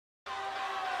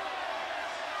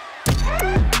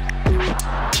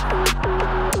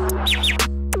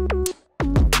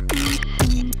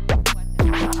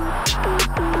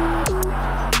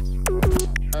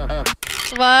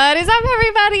What is up,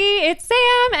 everybody? It's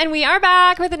Sam, and we are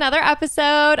back with another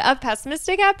episode of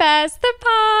Pessimistic at Best, the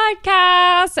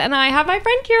podcast. And I have my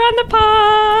friend Ciara on the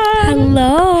pod.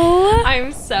 Hello.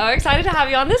 I'm so excited to have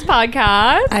you on this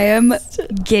podcast. I am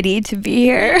giddy to be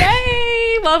here.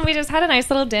 Yay! Well, we just had a nice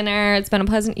little dinner. It's been a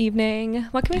pleasant evening.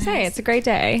 What can we say? It's a great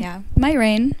day. Yeah. Might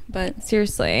rain, but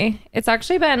seriously, it's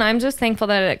actually been, I'm just thankful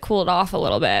that it cooled off a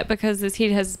little bit because this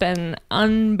heat has been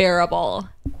unbearable.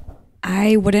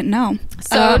 I wouldn't know.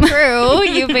 So true.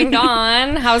 You've been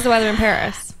gone. How's the weather in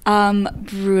Paris?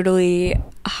 Brutally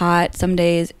hot some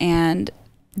days and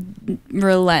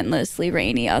relentlessly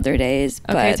rainy other days.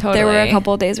 Okay, but totally. There were a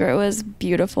couple of days where it was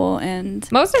beautiful, and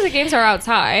most of the games are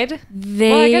outside.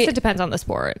 Well, I guess it depends on the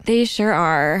sport. They sure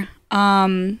are.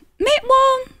 Maybe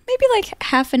like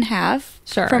half and half.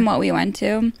 Sure. From what we went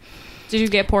to. Did you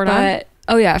get poured on?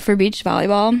 Oh yeah, for beach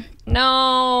volleyball.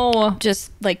 No.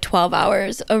 Just like 12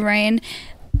 hours of rain.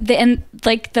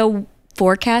 The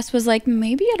forecast was like,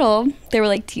 they were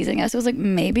like teasing us. It was like,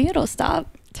 maybe it'll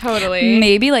stop. Totally.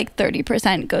 Maybe like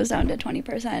 30% goes down to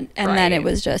 20%. And then it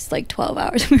was just like 12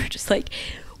 hours. We were just like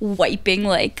wiping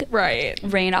like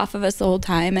rain off of us the whole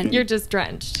time. And you're just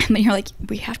drenched. And then you're like,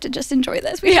 we have to just enjoy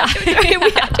this. We have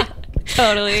to.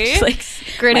 Totally. Just like,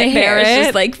 grin my and bear hair is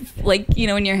it. just like, you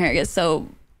know, when your hair gets so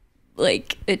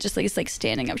like, it just like, it's like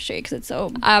standing up straight because it's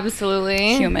so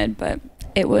absolutely humid, but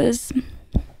it was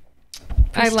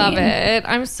pristine. I love it.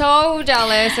 I'm so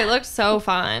jealous. It looks so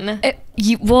fun.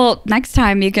 Well, next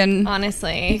time you can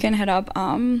honestly head up.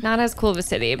 Not as cool of a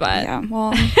city, but yeah.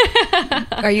 Well,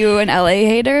 are you an LA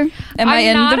hater? Am I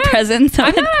in the presence?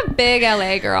 I'm not a big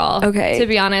LA girl. Okay, to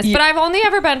be honest, but I've only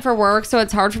ever been for work, so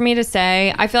it's hard for me to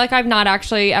say. I feel like I've not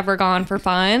actually ever gone for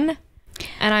fun,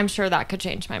 and I'm sure that could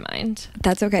change my mind.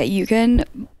 That's okay. You can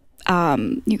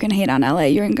hate on LA.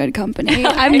 You're in good company.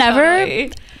 I've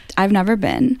never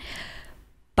been.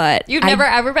 But you've never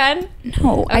ever been?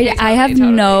 No, okay, I have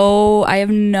no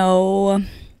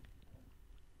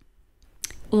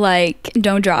like,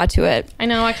 don't draw to it. I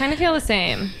know, I kind of feel the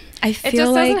same. I feel it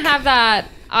just like doesn't have that.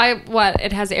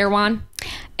 It has Erewhon.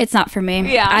 It's not for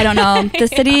me. Yeah, I don't know. The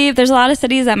city, there's a lot of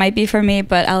cities that might be for me,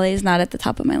 but LA is not at the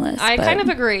top of my list. I kind of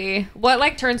agree. What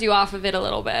like turns you off of it a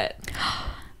little bit?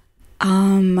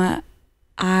 I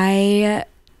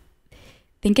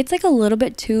think it's like a little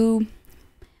bit too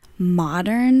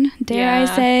modern, dare I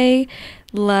say.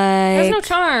 Like, there's no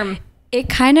charm. It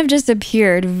kind of just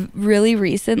appeared really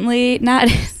recently, not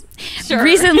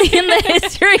recently in the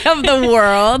history of the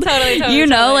world. Totally, you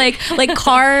know, like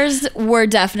cars were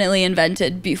definitely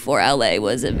invented before LA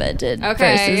was invented.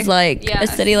 Okay. Versus like a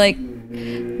city like,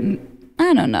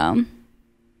 I don't know,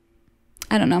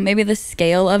 maybe the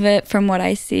scale of it from what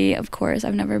I see. Of course,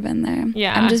 I've never been there.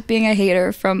 Yeah, I'm just being a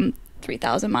hater from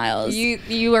 3,000 miles.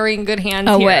 You are in good hands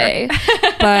away.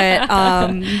 Here. But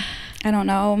I don't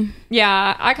know.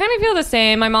 Yeah, I kind of feel the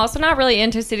same. I'm also not really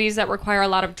into cities that require a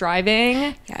lot of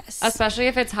driving. Yes. Especially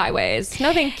if it's highways.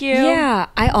 No, thank you. Yeah,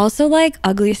 I also like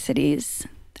ugly cities.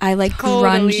 I like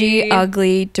grungy,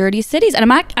 ugly, dirty cities.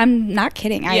 And I'm not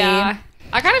kidding. I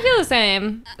kind of feel the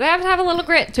same. They have to have a little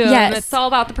grit to them. Yes. It's all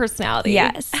about the personality.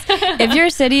 Yes. If your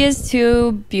city is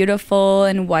too beautiful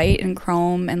and white and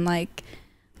chrome and like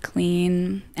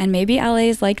clean, and maybe LA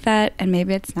is like that and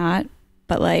maybe it's not,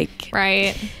 but like,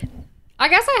 right. I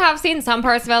guess I have seen some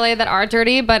parts of LA that are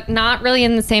dirty, but not really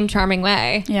in the same charming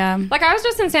way. Yeah. Like I was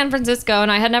just in San Francisco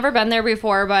and I had never been there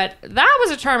before, but that was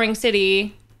a charming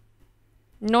city.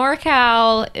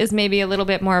 NorCal is maybe a little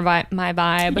bit more my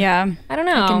vibe. Yeah. I don't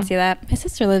know. I can see that. My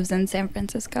sister lives in San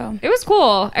Francisco. It was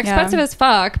cool. Expensive as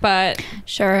fuck, but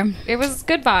sure. It was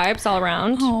good vibes all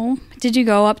around. Oh. Did you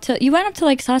go you went up to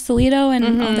like Sausalito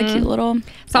and all the cute little...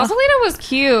 Sausalito was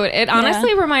cute. It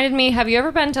honestly reminded me, have you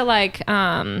ever been to like,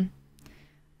 I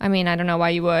mean, I don't know why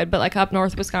you would, but like up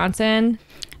north Wisconsin?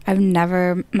 I've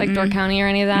never... Like Door County or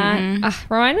any of that?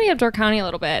 Remind me of Door County a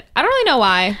little bit. I don't really know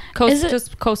why.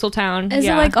 Just coastal town. Is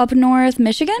it like up north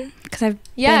Michigan? Because I've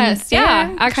been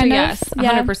there, actually yes,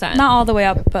 100%. Not all the way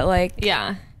up, but like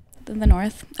the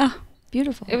north. Oh,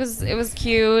 beautiful. It was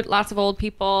cute. Lots of old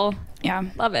people. Yeah,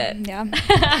 love it. Yeah.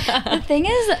 The thing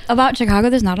is about Chicago,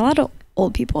 there's not a lot of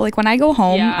old people. Like when I go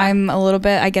home,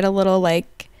 I get a little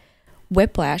like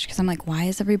whiplash because I'm like, why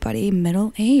is everybody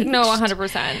middle aged? No,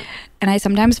 100%. And I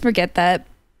sometimes forget that,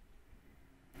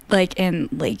 like in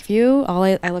Lakeview,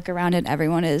 I look around and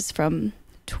everyone is from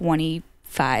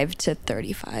 25 to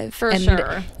 35. For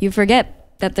sure. You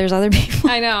forget that there's other people.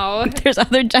 I know. There's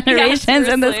other generations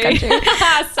in this country.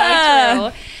 So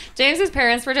true. James's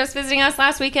parents were just visiting us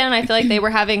last weekend, and I feel like they were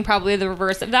having probably the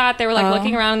reverse of that. They were like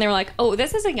looking around and they were like, oh,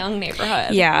 this is a young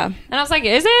neighborhood. Yeah. And I was like,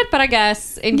 is it? But I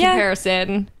guess in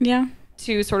comparison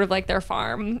to sort of like their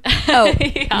farm. Oh,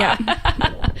 yeah.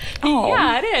 Oh.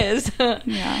 Yeah, it is.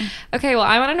 Yeah. Okay, well,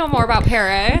 I want to know more about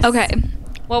Paris. Okay.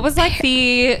 What was like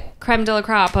the creme de la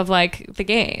crop of like the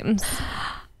games?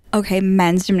 Okay,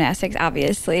 men's gymnastics,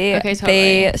 obviously. Okay, totally.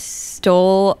 They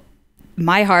stole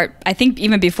my heart, I think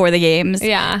even before the games.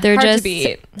 Yeah, they're hard just to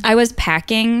beat. I was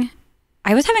packing.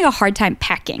 I was having a hard time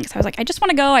packing, so I was like, I just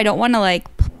want to go. I don't want to like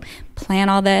plan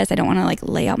all this. I don't want to like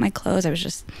lay out my clothes. I was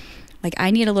just like,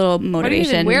 I need a little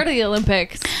motivation. Where are the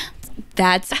Olympics?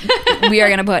 We are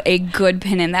gonna put a good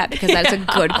pin in that, because that's a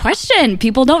good question.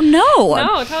 People don't know.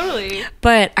 No, totally.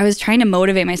 But I was trying to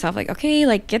motivate myself, like, okay,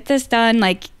 like get this done,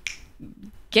 like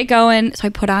get going. So I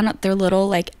put on their little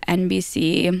like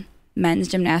NBC men's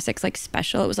gymnastics like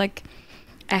special. It was like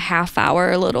a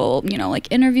half-hour little, you know, like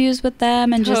interviews with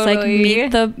them and just like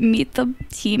meet the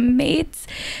teammates.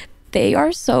 They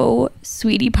are so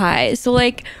sweetie pie. So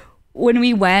like when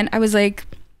we went, I was like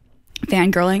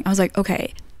fangirling. I was like,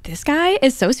 okay, this guy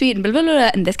is so sweet and blah, blah, blah.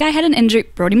 And this guy had an injury.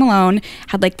 Brody Malone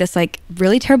had like this like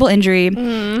really terrible injury,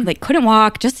 like couldn't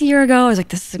walk just a year ago. I was like,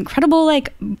 this is incredible,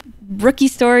 like rookie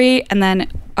story. And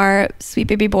then our sweet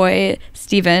baby boy,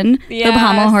 Steven, the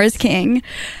Bahama Horse King.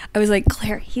 I was like,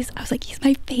 Claire, he's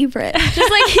my favorite.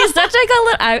 Just like, he's such like a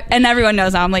little, and everyone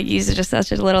knows now, I'm like, he's just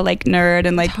such a little like nerd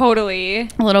and like totally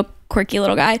a little quirky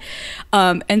little guy.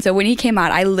 And so when he came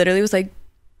out, I literally was like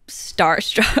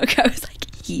starstruck. I was like,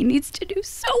 he needs to do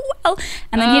so well.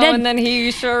 And then he did. And then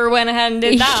he sure went ahead and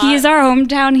did that. He's our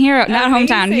hometown hero. Not Amazing.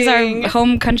 Hometown. He's our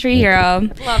home country hero.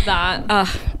 Love that.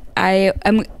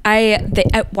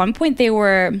 At one point they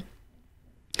were,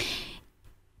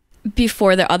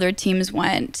 before the other teams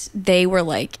went, they were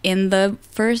like in the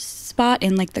first spot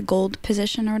in like the gold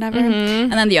position or whatever.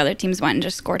 And then the other teams went and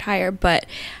just scored higher. But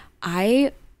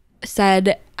I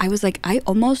was like, I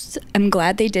almost am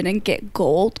glad they didn't get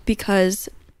gold, because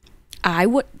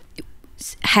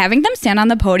having them stand on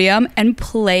the podium and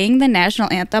playing the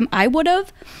national anthem, I would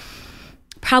have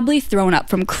probably thrown up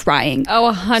from crying.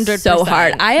 Oh, 100%. So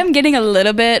hard. I am getting a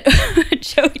little bit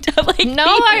choked up. Like, no,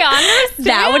 I understand.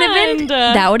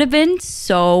 That would have been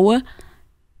so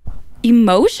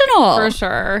emotional. For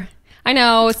sure. I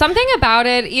know. Something about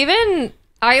it, even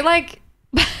I like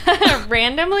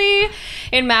randomly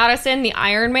in Madison, the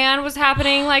Iron Man was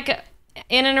happening like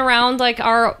in and around like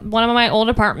one of my old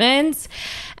apartments,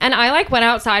 and I like went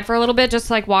outside for a little bit just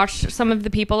to like watch some of the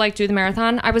people like do the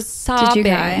marathon. I was sobbing. Did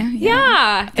you cry?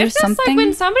 Yeah. There's it's just something like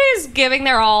when somebody's giving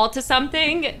their all to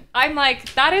something, I'm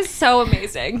like, that is so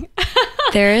amazing.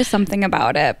 There is something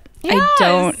about it. Yes. I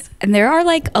don't, and there are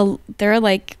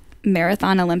like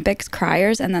marathon Olympics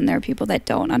criers, and then there are people that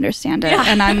don't understand it,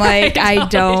 and I'm like, I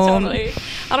don't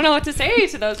know what to say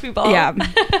to those people. I'm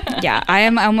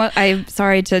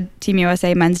sorry to Team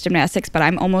USA men's gymnastics, but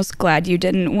I'm almost glad you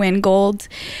didn't win gold,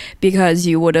 because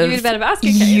you would have been a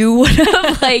basket case. You would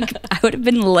have like, I would have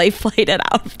been life flighted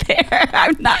out there.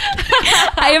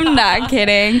 I am not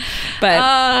kidding,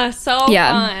 but so fun.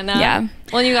 Yeah.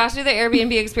 Well, you got to do the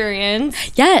Airbnb experience.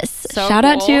 Yes. So shout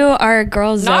out to our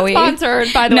girl Zoe. Not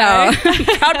sponsored, by the way.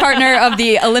 Proud partner of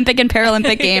the Olympic and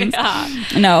Paralympic Games.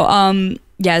 No.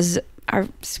 Yes, our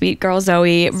sweet girl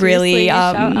Zoe. Seriously, really.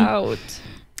 Shout out.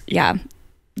 Yeah,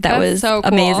 that was so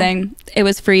cool. Amazing. It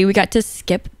was free. We got to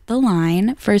skip the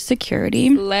line for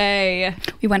security. Slay.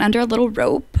 We went under a little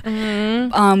rope.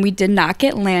 We did not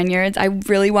get lanyards. I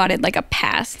really wanted like a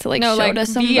pass to like show to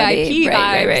somebody. VIP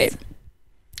vibes. Right.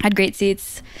 Had great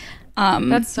seats.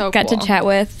 That's so got cool. to chat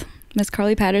with Miss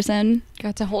Carly Patterson.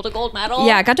 Got to hold a gold medal.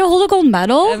 Yeah, got to hold a gold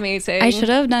medal. Amazing. I should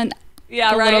have done a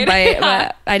right. little bite,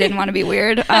 but I didn't want to be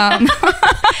weird. Yeah,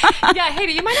 hey,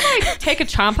 do you mind if I take a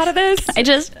chomp out of this? I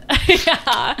just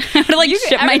I would like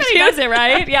ship my tooth. Everybody does it,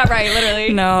 right? Yeah, right,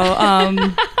 literally. No.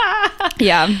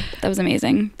 Yeah, that was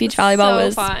amazing. Beach volleyball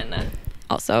was fun.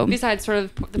 Also, besides sort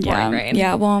of the pouring rain.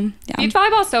 Yeah, well, yeah. Beach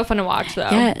volleyball is so fun to watch, though.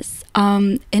 Yes.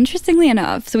 Interestingly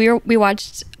enough, so we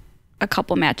watched a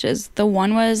couple matches. The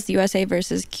one was USA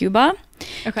versus Cuba.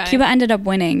 Okay. Cuba ended up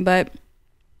winning, but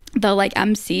the like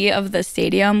MC of the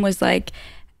stadium was like,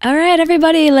 all right,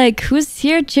 everybody, like, who's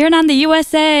here cheering on the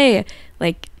USA?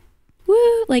 Like,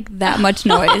 woo, like that much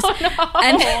noise. Oh,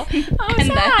 no. And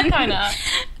then kind of.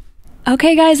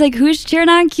 Okay, guys, like, who's cheering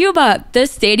on Cuba? The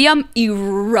stadium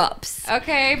erupts.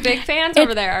 Okay, big fans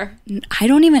over there. I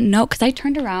don't even know, because I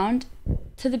turned around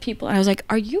to the people and I was like,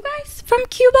 are you guys from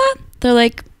Cuba? They're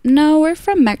like, no, we're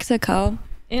from Mexico.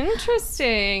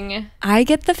 Interesting. I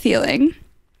get the feeling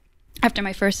after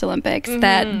my first Olympics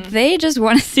that they just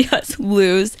want to see us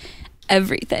lose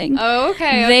everything. Oh,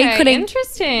 okay. They couldn't.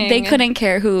 Interesting. They couldn't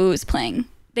care who's playing.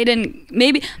 They didn't.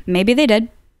 Maybe they did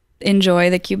enjoy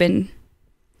the Cuban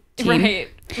team. Right.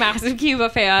 Massive Cuba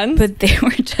fans. But they were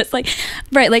just like,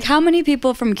 right, like how many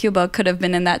people from Cuba could have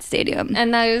been in that stadium?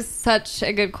 And that is such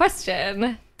a good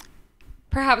question.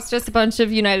 Perhaps just a bunch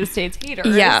of United States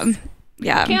haters. Yeah.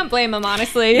 Can't blame them,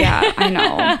 honestly. Yeah, I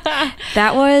know.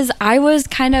 I was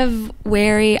kind of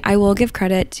wary. I will give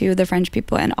credit to the French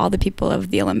people and all the people of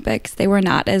the Olympics. They were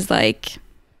not as like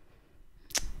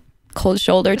cold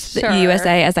shouldered to the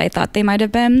USA as I thought they might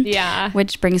have been. Yeah.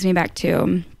 Which brings me back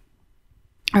to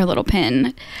our little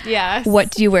pin. Yes.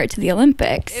 What do you wear to the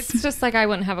Olympics? It's just like I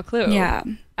wouldn't have a clue. Yeah.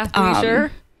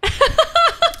 Athleisure.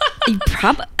 You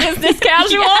probably business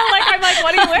casual. Yeah. Like I'm like,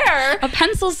 what do you wear? A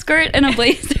pencil skirt and a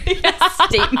blazer.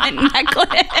 Statement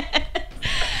necklace.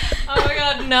 Oh my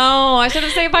god, no! I should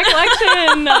have saved my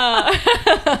collection.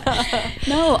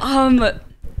 No,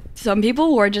 some people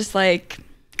wore just like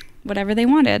whatever they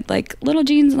wanted, like little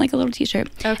jeans and like a little t-shirt.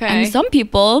 Okay. And some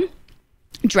people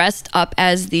dressed up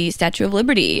as the Statue of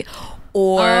Liberty,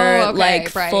 or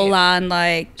full on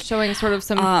like showing sort of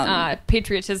some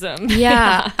patriotism.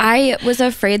 Yeah, I was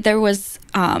afraid there was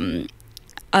a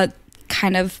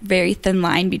kind of very thin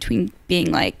line between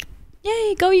being like,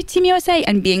 yay, go you Team USA,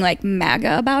 and being like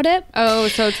MAGA about it. Oh,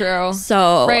 so true.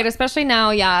 So right, especially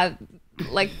now, yeah,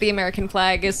 like the American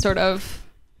flag is sort of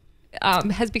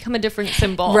has become a different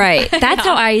symbol. Right, that's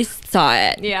how I saw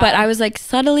it. Yeah, but I was like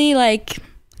subtly like,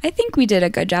 I think we did a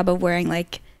good job of wearing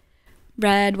like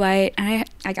red, white, and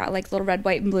I got like little red,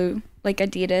 white, and blue like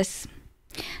Adidas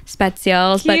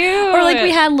Spezials, but or like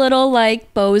we had little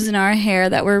like bows in our hair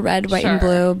that were red, white, and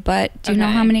blue. But do you know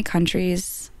how many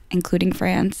countries, including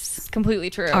France, it's completely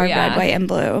true, are red, white, and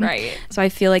blue? Right. So I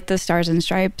feel like the Stars and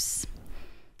Stripes,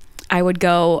 I would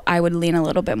lean a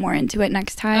little bit more into it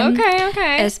next time.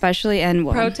 Okay. Especially in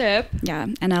pro tip. Yeah,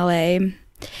 in LA.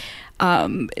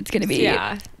 It's gonna be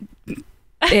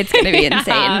it's gonna be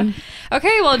insane.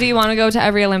 Okay, well, do you want to go to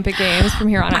every Olympic Games from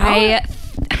here on out? I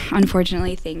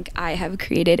unfortunately think I have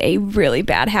created a really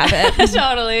bad habit.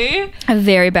 Totally. A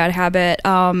very bad habit.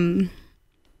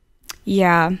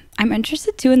 Yeah, I'm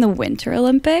interested too in the Winter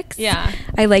Olympics. Yeah.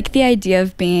 I like the idea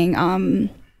of being,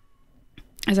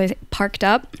 as I say, parked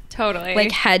up. Totally.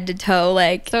 Like head to toe,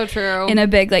 like so true. In a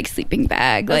big like sleeping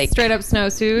bag, like straight up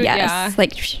snowsuit. Yes, yeah.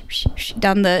 Like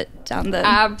down the.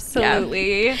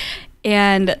 Absolutely. Yeah.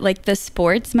 And like the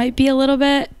sports might be a little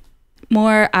bit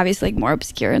more, obviously, like more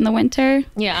obscure in the winter.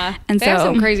 Yeah. And they have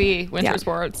some crazy winter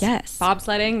sports. Yes.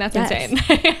 Bobsledding, that's insane.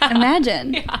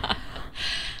 Imagine. Yeah.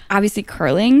 Obviously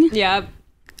curling. Yeah.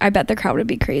 I bet the crowd would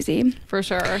be crazy. For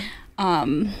sure.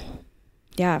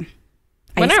 Yeah.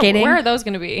 Ice skating. Where are those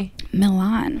going to be?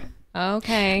 Milan.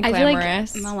 Okay. Glamorous.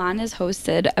 I feel like Milan has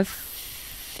hosted a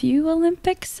few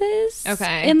Olympicses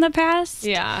in the past.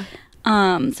 Yeah.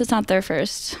 So it's not their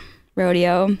first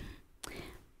rodeo,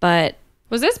 but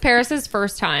was this Paris's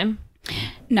first time?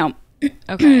 No.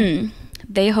 Okay.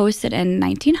 They hosted in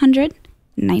 1900,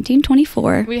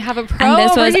 1924. We have a pro and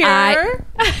this over was here.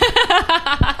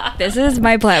 This is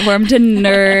my platform to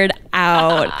nerd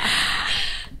out.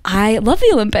 I love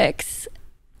the Olympics.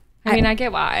 I mean, I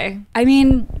get why. I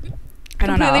mean, I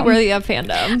don't know. Completely worthy of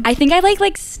fandom. I think I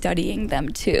like studying them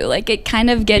too. Like it kind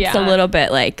of gets a little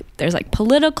bit like there's like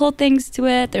political things to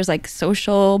it. There's like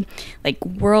social, like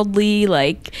worldly,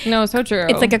 like no, so true.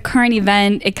 It's like a current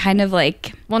event. It kind of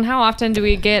like. Well, and how often do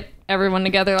we get everyone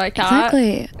together like that?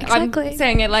 Exactly. I'm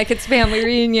saying it like it's family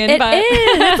reunion. It but is.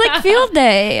 It's like field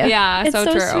day. Yeah, it's so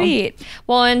true. Sweet.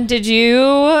 Well, and did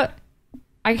you?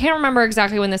 I can't remember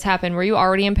exactly when this happened. Were you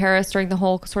already in Paris during the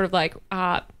whole sort of like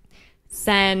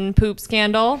Sen poop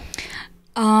scandal?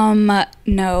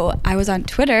 No, I was on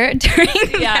Twitter during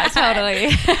totally.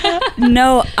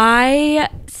 No, I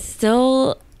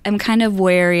still am kind of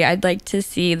wary. I'd like to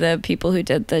see the people who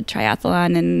did the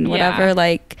triathlon and whatever,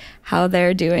 like how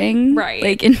they're doing, right?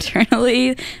 Like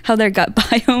internally, how their gut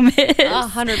biome is.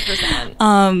 100%.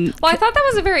 Well, I thought that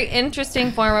was a very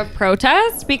interesting form of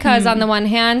protest because on the one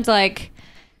hand, like,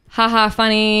 haha,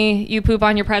 funny, you poop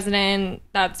on your president,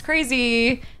 that's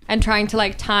crazy, and trying to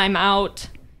like time out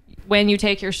when you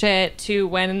take your shit to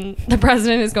when the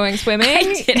president is going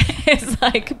swimming is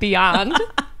like beyond.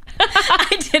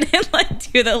 I didn't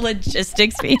like do the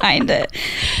logistics behind it.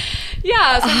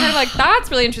 Yeah, so I'm kind of like,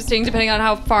 that's really interesting depending on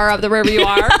how far up the river you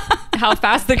are, how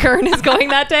fast the current is going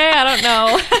that day. I don't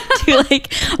know. Do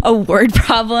like a word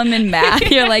problem in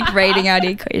math. You're like writing out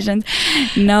equations.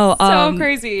 No. So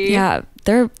crazy. Yeah,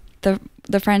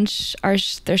 the French are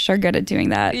they're sure good at doing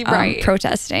that. Right.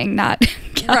 Protesting, not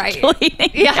calculating.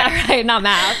 Right. Yeah, right. Not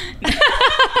math.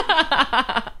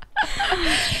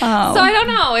 Oh. So I don't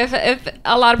know if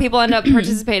a lot of people end up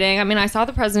participating. I mean, I saw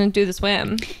the president do the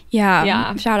swim.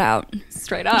 Yeah. Shout out.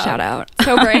 Straight up. Shout out.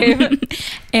 So brave.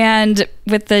 And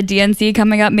with the DNC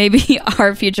coming up, maybe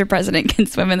our future president can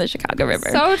swim in the Chicago River.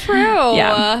 So true.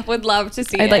 Yeah. Would love to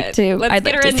see it. I'd like to. Let's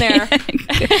get her in there.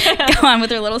 Go on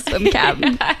with her little swim cap.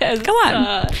 Yes. Go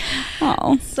on.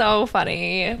 Oh. So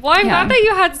funny. Well, I'm glad that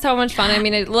you had so much fun. I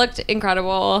mean, it looked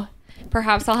incredible.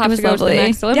 Perhaps I'll have to go to the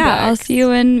next Olympics. Yeah, I'll see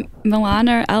you in Milan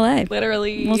or LA.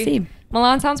 Literally. We'll see.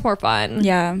 Milan sounds more fun.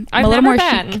 Yeah. I've never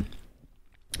been. Chic.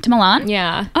 To Milan?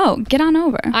 Yeah. Oh, get on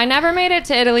over. I never made it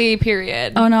to Italy,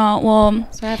 period. Oh, no. Well.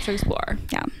 So I have to explore.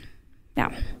 Yeah.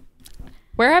 Yeah.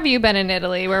 Where have you been in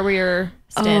Italy? Where were your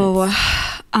stints?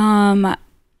 Oh,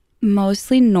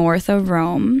 mostly north of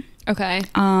Rome. Okay.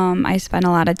 I spent a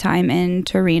lot of time in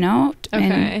Torino.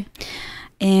 Okay.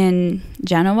 In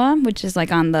Genoa, which is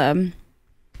like on the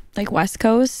west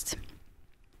coast.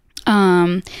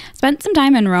 Spent some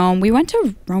time in Rome. We went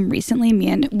to Rome recently,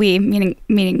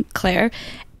 meaning Claire,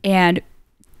 and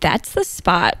that's the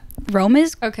spot. Rome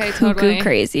is cuckoo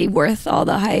crazy, worth all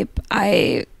the hype.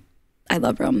 I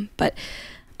love Rome, but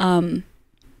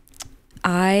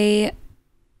I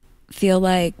feel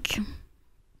like,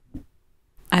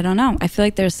 I don't know. I feel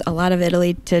like there's a lot of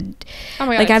Italy to. Oh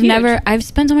my God, I've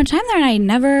spent so much time there, and I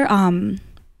never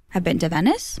have been to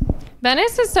Venice.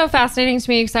 Venice is so fascinating to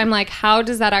me because I'm like, how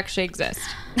does that actually exist?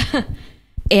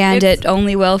 And it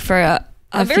only will for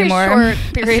a few more short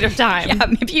period of time. Yeah,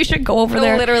 maybe you should go over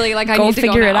there. Literally, like, I go need to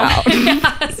figure go it out.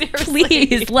 Yeah, seriously.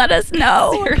 Please let us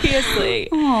know. Seriously.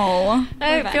 Oh,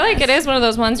 I feel like it is one of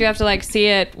those ones you have to like see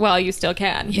it while you still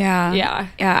can. Yeah.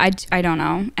 I don't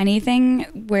know, anything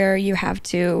where you have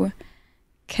to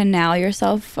canal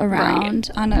yourself around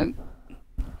on a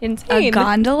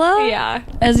gondola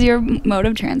as your mode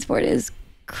of transport is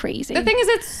crazy. The thing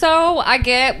is, I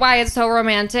get why it's so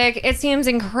romantic. It seems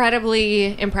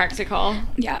incredibly impractical.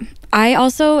 Yeah. I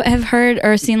also have heard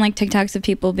or seen like TikToks of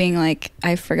people being like,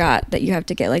 I forgot that you have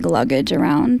to get like luggage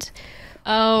around.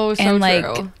 Oh, so and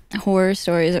true.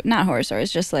 Like not horror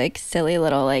stories, just like silly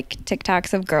little like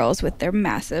TikToks of girls with their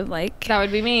massive like, that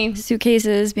would be me,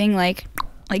 suitcases being like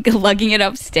lugging it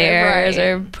upstairs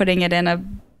or putting it in a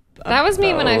that was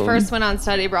me when I first went on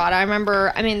study abroad. I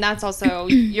remember, I mean, that's also,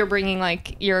 you're bringing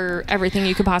like your everything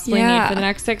you could possibly need for the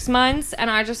next 6 months.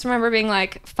 And I just remember being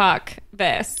like, fuck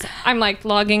this. I'm like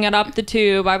lugging it up the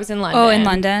tube. I was in London. Oh, in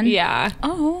London? Yeah.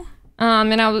 Oh. And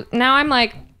now I'm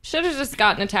like, should have just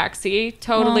gotten a taxi.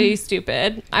 Totally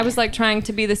stupid. I was like trying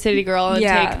to be the city girl and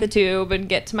take the tube and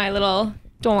get to my little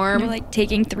dorm. You're like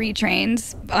taking 3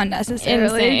 trains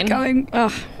unnecessarily. Insane. Going,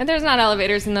 ugh. And there's not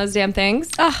elevators in those damn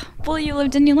things. Ugh. Well, you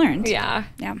lived and you learned. Yeah.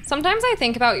 Sometimes I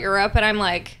think about Europe and I'm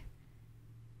like,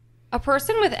 a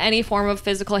person with any form of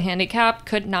physical handicap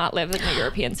could not live in a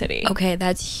European city. Okay,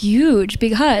 that's huge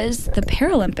because the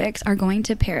Paralympics are going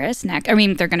to Paris next. I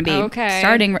mean, they're going to be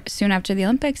starting soon after the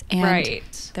Olympics. And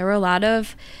there were a lot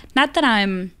of, not that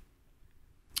I'm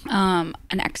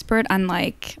an expert on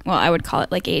like, well, I would call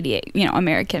it like ADA,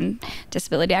 American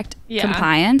Disability Act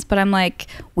compliance, but I'm like,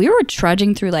 we were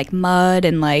trudging through like mud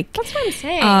and like, that's what I'm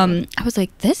saying. I was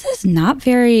like, this is not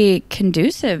very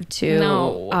conducive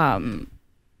to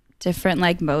different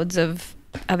like modes of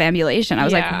ambulation. I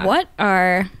was like, what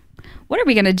are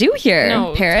we gonna do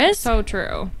here, Paris? So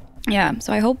true. Yeah.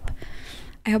 So I hope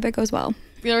it goes well.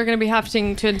 You're gonna be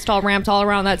having to install ramps all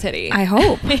around that city. I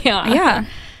hope. Yeah.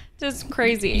 Just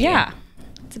crazy. Yeah.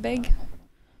 It's a big.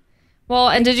 Well,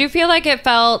 and did you feel like it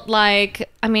felt like,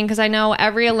 I mean, because I know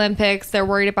every Olympics, they're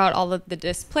worried about all of the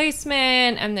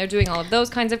displacement and they're doing all of those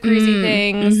kinds of crazy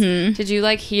things. Mm-hmm. Did you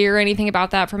like hear anything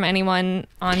about that from anyone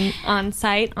on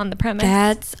site, on the premise?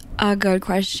 That's a good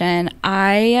question.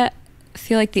 I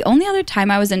feel like the only other time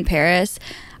I was in Paris,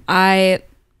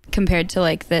 compared to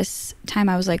like this time,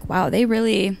 I was like, wow, they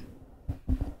really,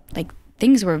 like,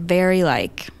 things were very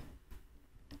like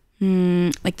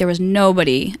there was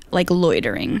nobody like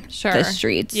loitering the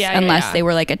streets unless they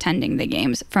were like attending the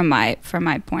games from my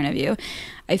point of view.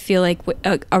 I feel like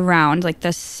around like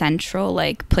the central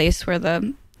like place where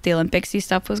the Olympicsy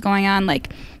stuff was going on, like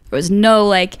there was no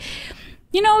like,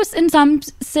 in some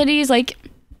cities, like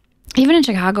even in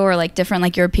Chicago or like different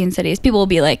like European cities, people will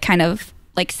be like kind of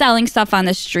like selling stuff on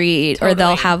the street or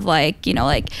they'll have like,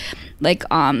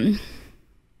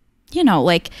 you know,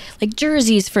 like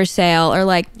jerseys for sale or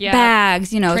like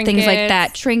bags, you know, trinkets, things like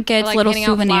that, trinkets, like little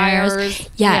souvenirs. Yes,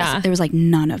 yeah. There was like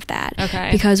none of that. Okay.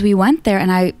 Because we went there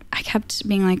and I kept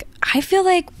being like, I feel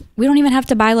like we don't even have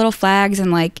to buy little flags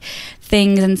and like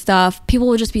things and stuff. People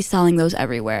will just be selling those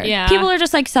everywhere. Yeah. People are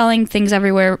just like selling things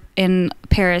everywhere in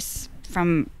Paris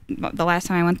from the last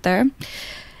time I went there. And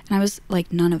I was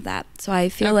like, none of that. So I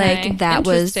feel like that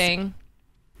was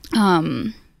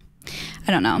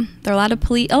I don't know. There are a lot of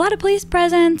police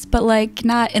presence, but like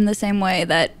not in the same way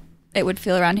that it would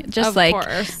feel around here. Just of like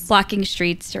course. Blocking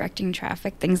streets, directing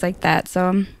traffic, things like that.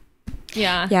 So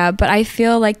yeah. But I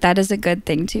feel like that is a good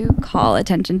thing to call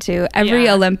attention to. Every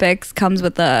Olympics comes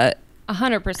with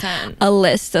 100% a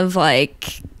list of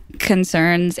like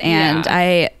concerns, and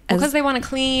because they want to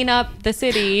clean up the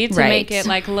city to make it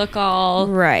like look all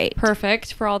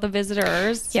perfect for all the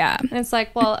visitors. Yeah. And it's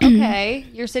like, well, okay,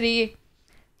 your city,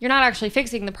 you're not actually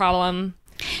fixing the problem.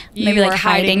 Maybe like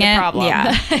hiding the it. Problem.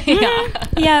 Yeah.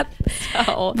 Yep.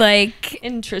 So like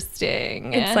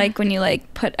interesting. It's like when you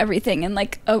like put everything in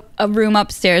like a room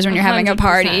upstairs when you're having a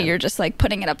party, you're just like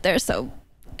putting it up there so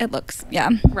it looks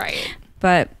right.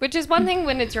 But which is one thing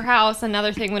when it's your house,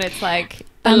 another thing when it's like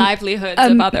the livelihoods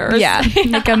of others. Yeah,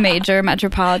 like a major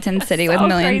metropolitan city with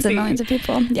millions and millions of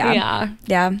people. Yeah.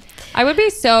 I would be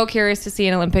so curious to see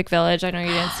an Olympic Village. I know you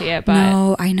didn't see it, but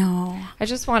no, I know. I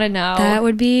just want to know. That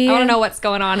would be. I want to know what's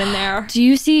going on in there. Do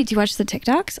you watch the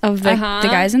TikToks of the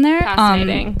guys in there?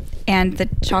 Fascinating. And the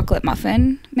chocolate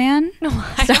muffin man. No,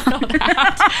 I don't know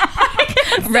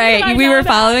that. Right, we were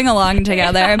following along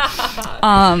together.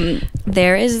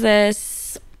 There is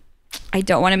this. I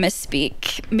don't want to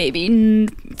misspeak. Maybe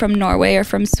from Norway or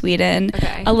from Sweden.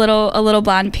 Okay. A little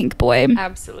blonde pink boy.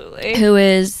 Absolutely. Who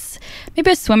is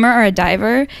maybe a swimmer or a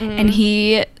diver, and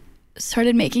he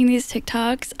started making these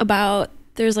TikToks about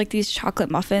there's like these chocolate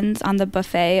muffins on the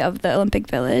buffet of the Olympic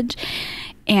Village,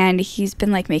 and he's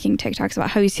been like making TikToks about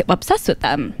how he's obsessed with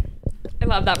them. I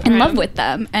love that. In love with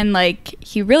them, and like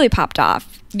he really popped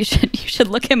off. You should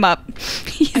look him up.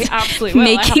 He's absolutely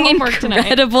making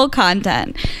incredible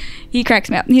content. He cracks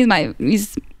me up.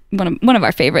 He's one of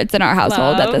our favorites in our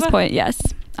household at this point. Yes.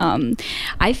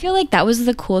 I feel like that was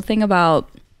the cool thing about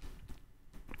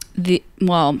these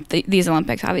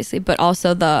Olympics, obviously, but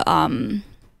also the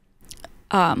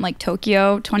like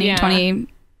Tokyo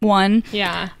 2021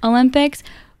 Olympics.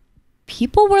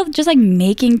 People were just like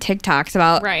making TikToks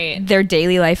about their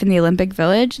daily life in the Olympic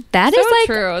Village. That is like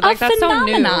true. Like that's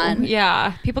phenomenon. So new.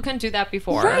 Yeah, people couldn't do that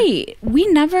before. Right. We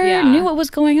never knew what was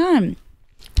going on.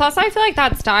 Plus, I feel like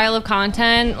that style of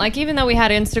content, like even though we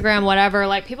had Instagram, whatever,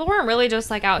 like people weren't really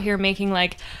just like out here making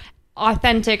like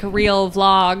authentic, real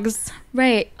vlogs.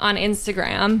 Right. On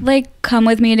Instagram. Like, come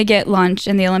with me to get lunch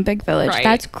in the Olympic Village. Right.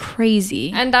 That's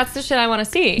crazy. And that's the shit I want to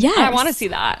see. Yes. I want to see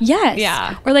that. Yes.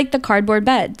 Yeah. Or like the cardboard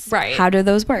beds. Right. How do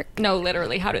those work? No,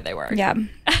 literally, how do they work? Yeah.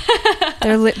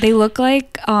 They look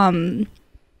like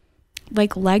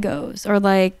Legos or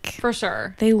like. For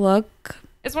sure. They look.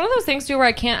 It's one of those things too where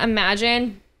I can't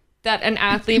imagine that an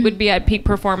athlete would be at peak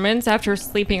performance after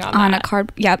sleeping on a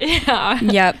card. Yep. Yeah.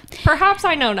 Yep. Perhaps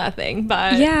I know nothing,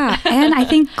 but yeah. And I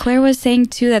think Claire was saying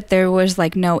too that there was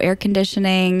like no air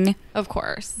conditioning. Of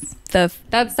course.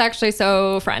 That's actually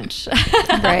so French.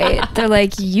 Right. They're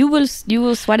like, you will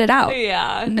sweat it out.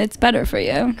 Yeah. And it's better for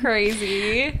you.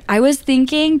 Crazy. I was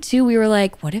thinking too, we were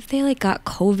like, what if they like got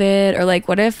COVID, or like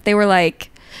what if they were like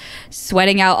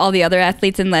sweating out all the other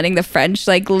athletes and letting the French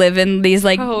like live in these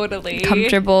like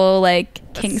comfortable like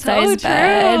king size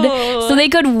bed so they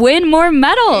could win more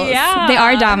medals. Yeah. They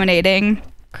are dominating.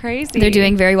 Crazy. They're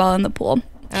doing very well in the pool.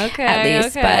 Okay. At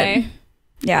least. Okay.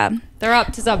 But yeah. They're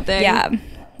up to something. Yeah.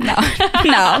 No.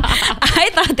 I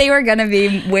thought they were gonna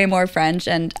be way more French,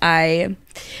 and I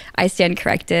stand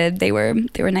corrected. They were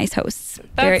nice hosts.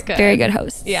 That's good. Very good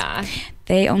hosts. Yeah.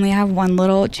 They only have one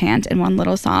little chant and one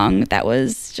little song that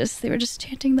was just, they were just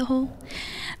chanting the whole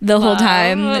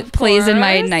time. It plays in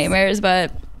my nightmares,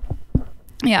 but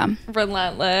yeah.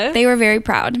 Relentless. They were very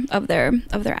proud of their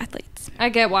athletes. I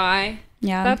get why.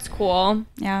 Yeah. That's cool.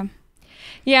 Yeah.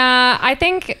 Yeah,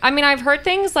 I've heard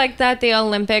things like that the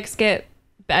Olympics get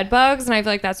bed bugs, and I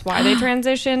feel like that's why they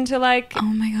transition to like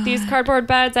these cardboard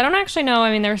beds. I don't actually know.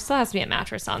 I mean, there still has to be a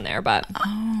mattress on there, but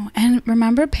and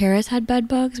remember Paris had bed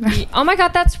bugs? Oh my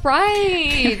god, that's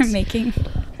right.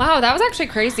 Wow, that was actually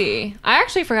crazy. I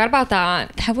actually forgot about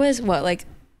that. That was what, like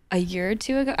a year or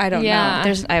two ago? I don't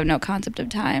know. I have no concept of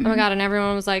time. Oh my god, and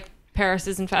everyone was like, Paris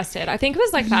is infested. I think it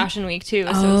was like Fashion Week too, so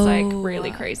it was like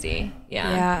really crazy.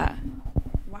 Yeah.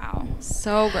 Wow.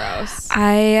 So gross.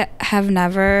 I have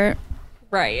never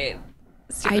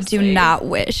I do not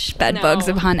wish bed bugs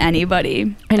upon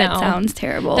anybody. That sounds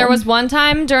terrible. There was one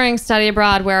time during study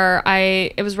abroad where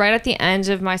it was right at the end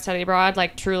of my study abroad,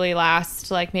 like truly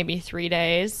last like maybe 3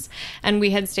 days. And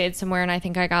we had stayed somewhere and I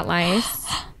think I got lice.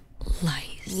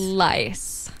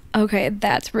 Lice. Okay,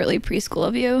 that's really preschool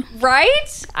of you.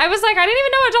 Right? I was like, I didn't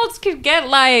even know adults could get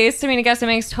lice. I mean, I guess it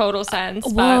makes total sense.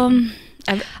 Well,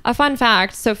 but a fun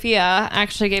fact, Sophia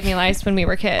actually gave me lice when we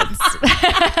were kids.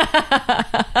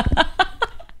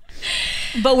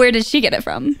 But where did she get it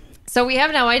from? So we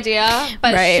have no idea,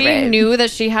 but she knew that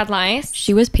she had lice.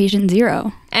 She was patient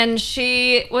 0. And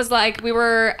she was like, we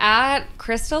were at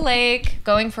Crystal Lake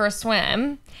going for a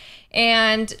swim.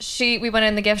 And we went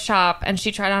in the gift shop and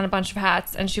she tried on a bunch of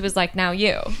hats and she was like, now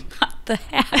you. Not the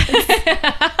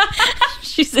hats.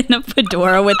 She's in a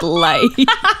fedora with lice.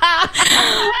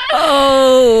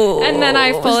 Oh. And then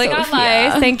I fully got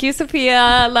lice. Thank you,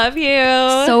 Sophia. Love you.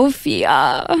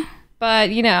 Sophia.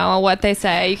 But you know what they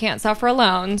say, you can't suffer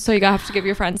alone. So you have to give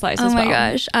your friends lice as well. Oh my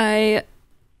gosh.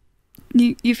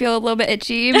 You feel a little bit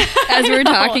itchy as we were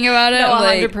talking about it? No,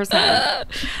 100%.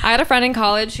 I had a friend in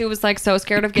college who was like so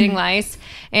scared of getting lice.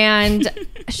 And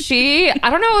I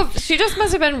don't know if she just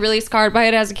must have been really scarred by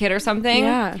it as a kid or something.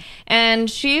 Yeah. And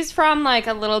she's from like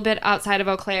a little bit outside of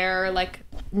Eau Claire, like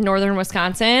northern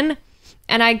Wisconsin.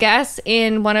 And I guess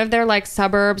in one of their like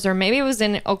suburbs, or maybe it was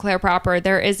in Eau Claire proper,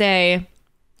 there is a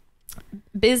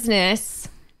business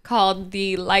called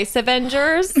the Lice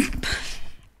Avengers.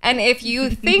 And if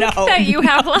you think that you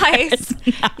have lice,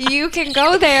 you can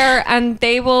go there and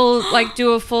they will like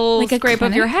do a full scrape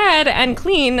of your head and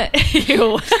clean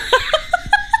you.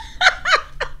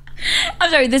 I'm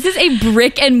sorry, this is a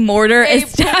brick and mortar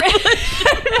establishment.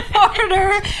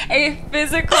 A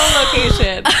physical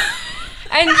location.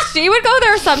 And she would go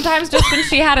there sometimes just when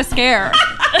she had a scare.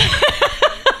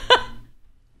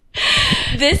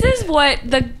 This is what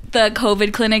the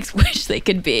COVID clinics wish they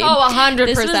could be. Oh, 100%.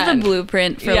 This was the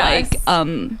blueprint for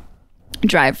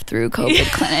drive-through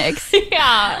COVID clinics.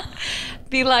 Yeah.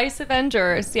 The Lice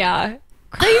Avengers. Yeah.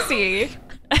 Crazy.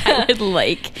 I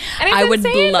would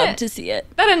love to see it.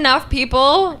 That enough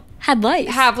people have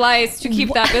lice to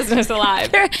keep that business alive.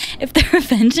 If they're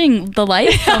avenging the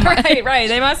lice. Right.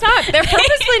 They must not. They're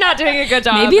purposely not doing a good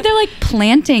job. Maybe they're like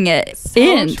planting it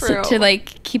to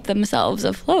like keep themselves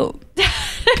afloat.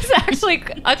 It's actually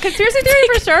a conspiracy theory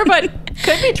for sure, but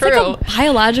could be true. It's like a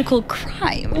biological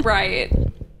crime. Right.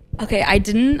 Okay, I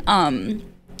didn't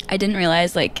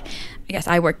realize, like, I guess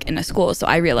I work in a school, so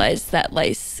I realized that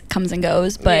lice comes and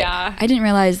goes, but I didn't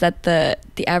realize that the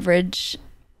average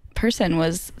person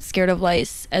was scared of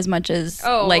lice as much as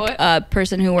like a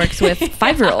person who works with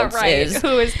 5-year-olds is.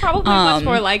 Who is probably much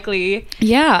more likely.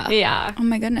 Yeah. Oh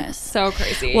my goodness. So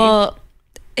crazy. Well,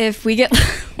 if we get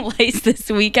lice this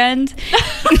weekend,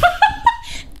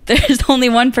 there's only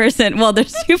one person. Well,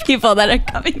 there's 2 people that are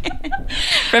coming in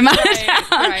from out of town.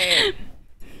 Right.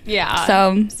 Yeah.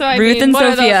 So I Ruth mean, and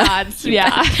what Sophia. Are those odds?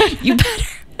 Yeah. You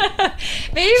better.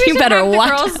 Maybe we should have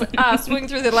the girls swing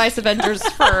through the Lice Avengers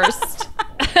first.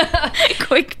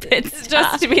 Quick pit stop.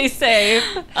 Just to be safe.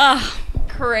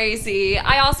 Crazy.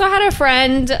 I also had a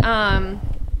friend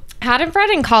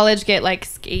in college get like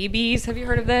scabies. Have you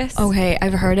heard of this? Okay,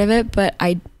 I've heard of it, but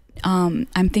I'm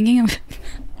thinking of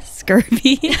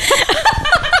scurvy.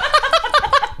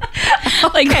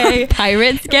 Like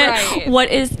pirates get.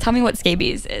 Right. Tell me what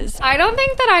scabies is. I don't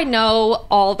think that I know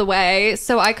all the way,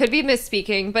 so I could be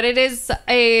misspeaking, but it's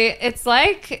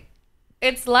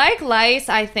like lice,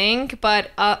 I think, but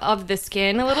of the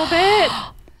skin a little bit.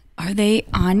 Are they're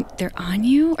on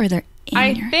you or they're in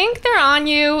I think they're on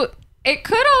you. It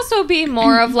could also be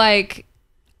more of like,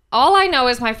 all I know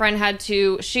is my friend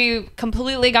she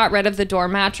completely got rid of the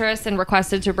dorm mattress and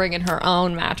requested to bring in her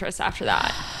own mattress after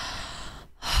that.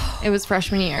 It was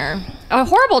freshman year. A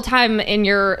horrible time in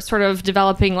your sort of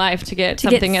developing life to get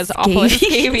something as awful as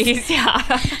scabies.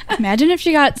 Yeah. Imagine if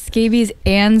she got scabies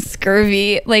and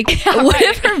scurvy. Like, what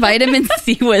if her vitamin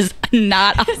C was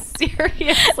not seriously?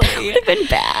 That would have been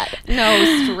bad.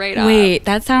 No, straight up. Wait,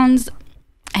 that sounds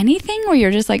anything where you're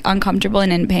just like uncomfortable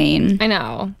and in pain. I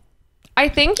know. I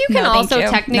think you can also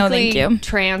technically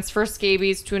transfer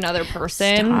scabies to another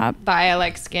person via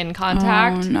like skin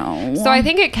contact. Oh, no. So I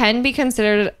think it can be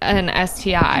considered an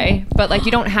STI, but like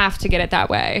you don't have to get it that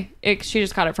way. She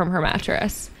just got it from her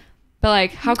mattress. But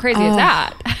like, how crazy is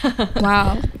that?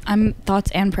 Wow.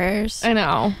 Thoughts and prayers. I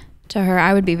know. To her,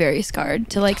 I would be very scarred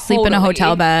to like sleep in a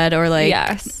hotel bed or like.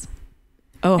 Yes.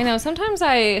 Oh. I know. Sometimes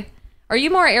are you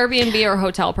more Airbnb or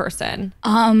hotel person?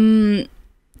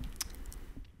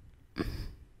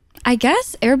 I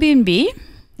guess Airbnb.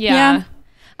 Yeah.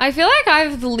 I feel like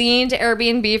I've leaned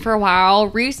Airbnb for a while.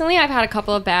 Recently, I've had a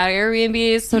couple of bad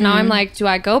Airbnbs. So now I'm like, do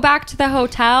I go back to the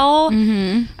hotel?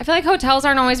 I feel like hotels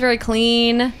aren't always very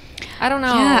clean. I don't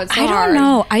know. Yeah, it's so I hard. don't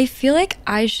know. I feel like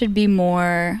I should be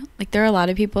more like, there are a lot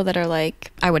of people that are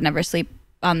like, I would never sleep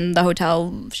on the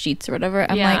hotel sheets or whatever.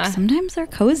 I'm like, sometimes they're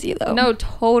cozy though. No,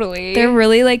 totally. They're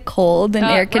really like cold and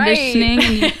air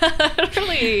conditioning. Right.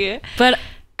 Really. But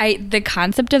the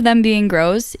concept of them being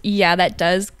gross, yeah, that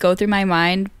does go through my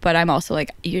mind. But I'm also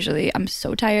like, usually I'm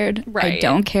so tired. Right. I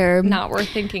don't care. Not worth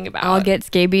thinking about. I'll get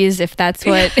scabies if that's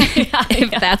what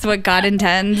that's what God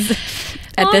intends.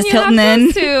 At this Hilton Inn.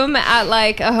 Assume at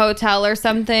like a hotel or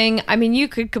something. I mean, you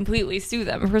could completely sue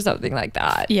them for something like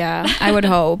that. Yeah, I would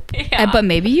hope. But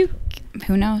maybe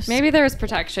who knows? Maybe there's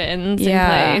protections in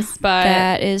place, but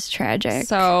that is tragic.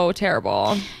 So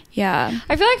terrible. Yeah.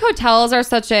 I feel like hotels are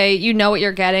such a, you know what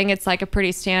you're getting. It's like a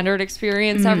pretty standard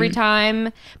experience every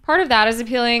time. Part of that is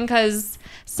appealing because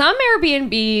some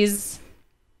Airbnbs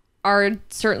are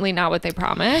certainly not what they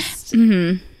promised.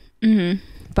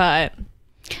 But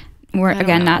we're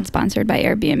again not sponsored by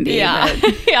Airbnb. Yeah.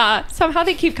 Yeah. Somehow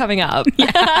they keep coming up.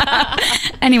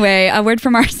 Anyway, a word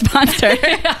from our sponsor.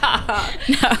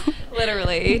 No.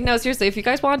 Literally. No, seriously, if you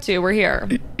guys want to, we're here.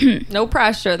 No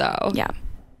pressure though. Yeah.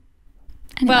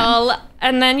 Anyway. Well,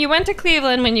 and then you went to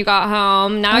Cleveland when you got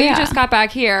home. Now you just got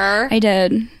back here. I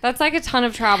did. That's like a ton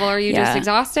of travel. Are you just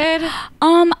exhausted?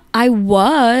 I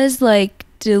was like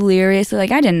deliriously,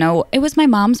 like I didn't know. It was my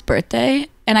mom's birthday.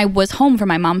 And I was home for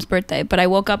my mom's birthday, but I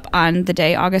woke up on the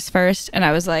day, August 1st, and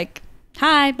I was like,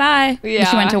 hi, bye. Yeah. And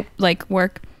she went to like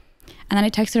work. And then I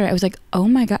texted her. I was like, oh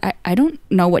my God, I don't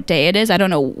know what day it is. I don't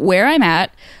know where I'm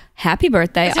at. Happy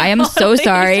birthday. I am so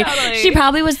sorry. She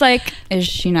probably was like, is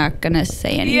she not going to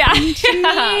say anything to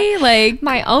me? Like,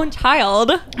 my own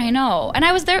child. I know. And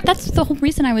I was there. That's the whole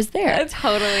reason I was there.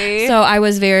 Totally. So I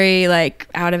was very like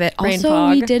out of it. Brain also,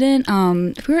 fog. we didn't,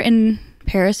 we were in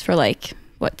Paris for like,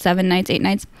 7 nights, 8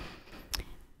 nights.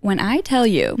 When I tell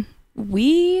you,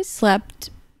 we slept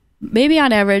maybe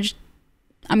on average,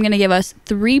 I'm going to give us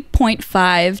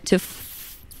 3.5 to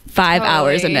 5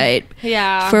 hours a night.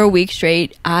 Yeah. For a week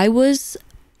straight. I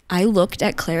looked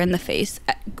at Claire in the face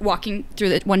walking through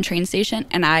the one train station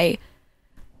and I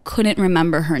couldn't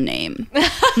remember her name.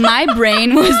 My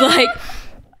brain was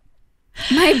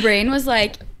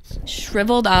like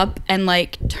shriveled up and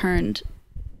like turned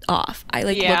off. I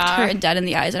like looked her dead in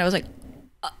the eyes and I was like,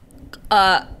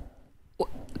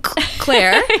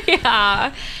 Claire.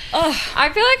 Yeah. I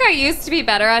feel like I used to be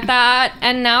better at that,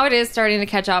 and now it is starting to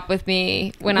catch up with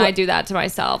me when I do that to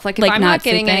myself. Like if I'm not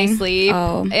getting any sleep,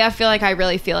 I feel like I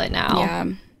really feel it now. Yeah.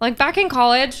 Like back in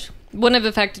college, wouldn't have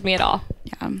affected me at all.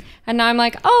 Yeah. And now I'm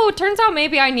like, oh, it turns out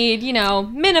maybe I need,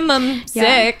 minimum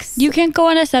 6. You can't go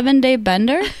on a 7-day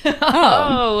bender?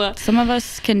 Oh. Some of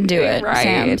us can do it, right.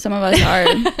 Sam. Some of us are.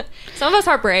 Some of us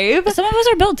are brave. Some of us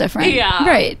are built different. Yeah.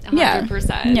 Right.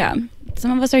 100%. Yeah.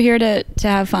 Some of us are here to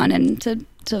have fun and to live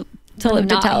to tell.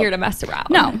 Not here to mess around.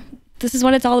 No. This is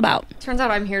what it's all about. Turns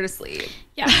out I'm here to sleep.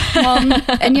 Yeah. Well,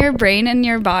 and your brain and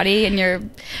your body and your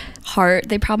heart,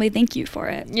 they probably thank you for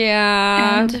it.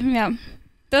 Yeah. And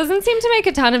doesn't seem to make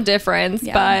a ton of difference,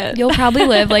 but you'll probably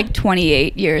live like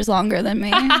 28 years longer than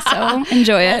me. So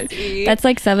enjoy it. That's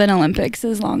like 7 Olympics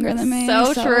is longer than me.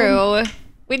 So true.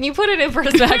 When you put it in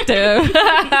perspective.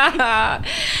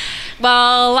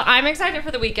 Well, I'm excited for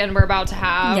the weekend we're about to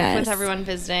have with everyone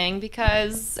visiting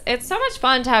because it's so much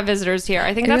fun to have visitors here.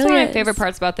 I think that's really one of my favorite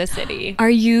parts about this city. Are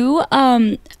you,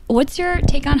 what's your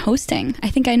take on hosting? I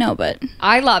think I know, but.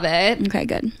 I love it. Okay,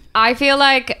 good. I feel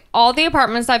like all the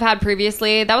apartments I've had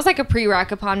previously, that was like a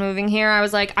prereq upon moving here. I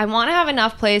was like, I want to have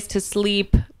enough place to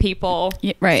sleep people.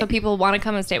 Yeah, right. So people want to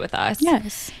come and stay with us.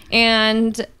 Yes.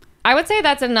 And I would say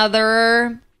that's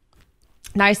another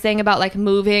nice thing about like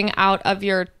moving out of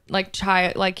your like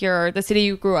the city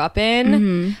you grew up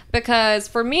in, because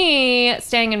for me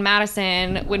staying in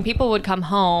Madison, when people would come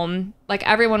home, like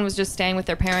everyone was just staying with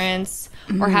their parents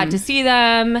or had to see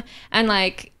them, and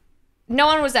like no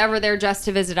one was ever there just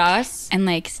to visit us and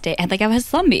like stay and like I was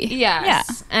slumby.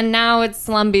 Yes. And now it's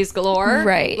slumbies galore,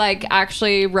 right? Like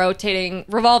actually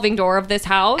revolving door of this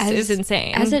house is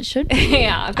insane, as it should be.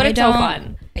 Yeah, but it's so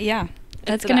fun. Yeah,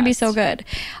 that's gonna be so good.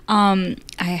 I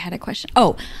had a question.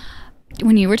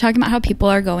 When you were talking about how people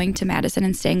are going to Madison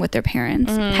and staying with their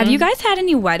parents, have you guys had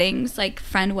any weddings, like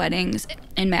friend weddings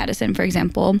in Madison, for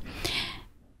example?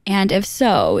 And if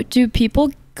so, do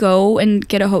people go and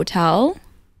get a hotel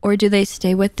or do they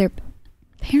stay with their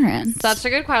parents? Such a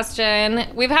good question.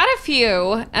 We've had a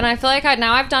few, and I feel like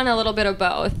I've done a little bit of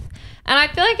both. And I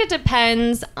feel like it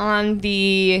depends on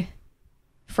the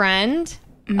friend.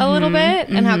 a little bit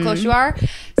and how close you are.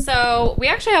 So we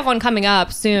actually have one coming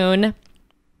up soon.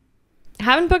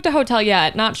 Haven't booked a hotel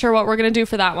yet. Not sure what we're going to do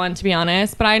for that one, to be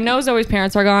honest. But I know Zoe's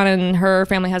parents are gone and her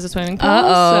family has a swimming pool.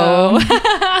 So.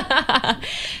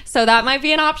 So that might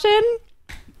be an option.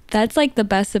 That's like the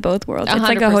best of both worlds. 100%. It's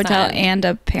like a hotel and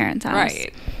a parent's house.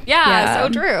 Right. Yeah. So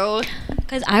true.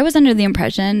 Because I was under the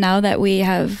impression, now that we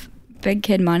have big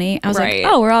kid money, I was like,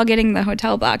 oh, we're all getting the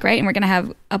hotel block, right? And we're going to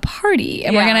have a party.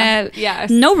 And we're going to,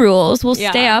 no rules. We'll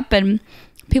stay up. And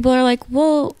people are like,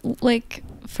 well, like...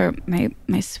 for my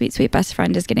sweet best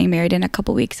friend is getting married in a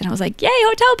couple weeks, and I was like, yay,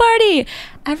 hotel party,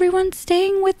 everyone's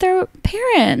staying with their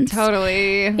parents.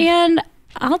 Totally. And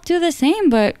I'll do the same,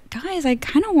 but guys, I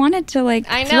kind of wanted to like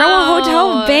throw a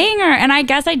hotel banger, and I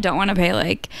guess I don't want to pay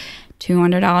like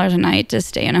 $200 a night to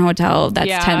stay in a hotel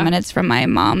that's 10 minutes from my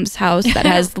mom's house that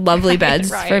has lovely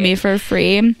beds for me for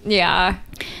free. Yeah.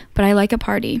 But I like a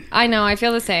party. I know. I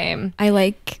feel the same.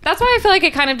 That's why I feel like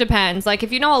it kind of depends. Like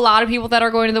if you know a lot of people that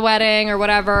are going to the wedding or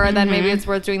whatever, then maybe it's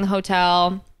worth doing the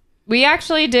hotel. We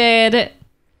actually did.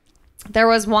 There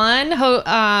was one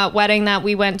wedding that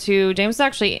we went to. James was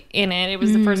actually in it. It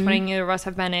was the first wedding either of us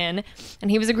have been in.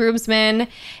 And he was a groomsman.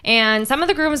 And some of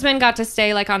the groomsmen got to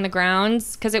stay like on the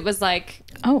grounds because it was like,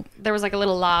 there was like a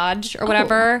little lodge or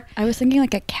whatever. I was thinking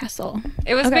like a castle.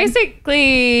 It was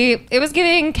basically, it was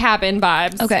giving cabin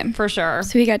vibes. Okay. For sure.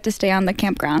 So we got to stay on the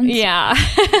campgrounds.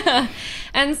 Yeah.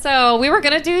 And so we were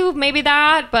going to do maybe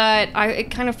that, but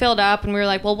it kind of filled up and we were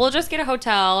like, well, we'll just get a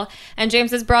hotel. And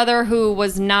James's brother, who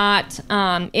was not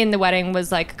in the wedding, was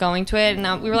like going to it.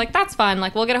 And we were like, that's fun.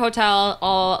 Like, we'll get a hotel,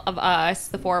 all of us,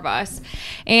 the four of us.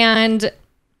 And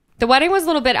the wedding was a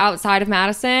little bit outside of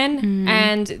Madison.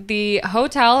 And the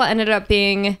hotel ended up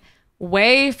being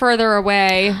way further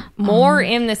away, more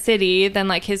in the city than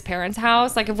like his parents'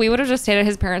 house. Like if we would have just stayed at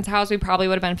his parents' house, we probably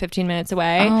would have been 15 minutes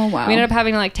away. Oh, wow. We ended up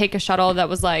having to like take a shuttle that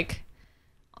was like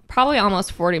probably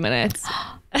almost 40 minutes.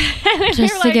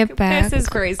 Just to get back. This is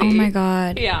crazy. Oh my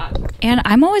God. Yeah. And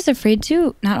I'm always afraid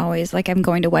to, not always, like I'm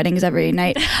going to weddings every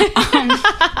night.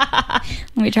 Let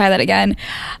me try that again.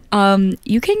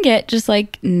 You can get just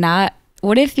like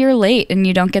what if you're late and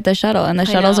you don't get the shuttle and the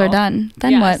shuttles are done?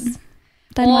 Then what?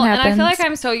 Then what happens? And I feel like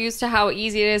I'm so used to how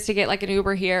easy it is to get like an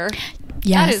Uber here.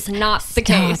 Yes. That is not the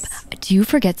case. Do you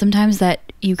forget sometimes that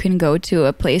you can go to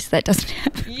a place that doesn't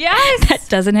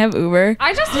have Uber?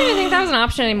 I just didn't even think that was an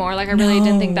option anymore. Like I really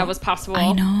didn't think that was possible.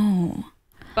 I know.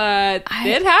 But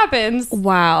it happens.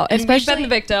 Wow. And especially been the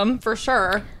victim for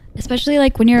sure. Especially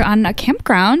like when you're on a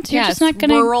campground. You're just not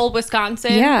gonna rural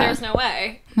Wisconsin. Yeah. There's no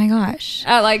way. Oh my gosh.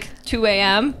 At like 2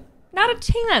 a.m. Not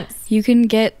a chance. You can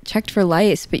get checked for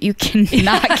lice, but you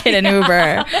cannot get an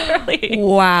Uber. Literally.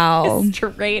 Wow.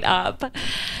 Straight up.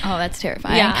 Oh, that's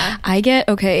terrifying. Yeah. A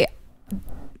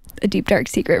deep dark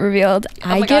secret revealed.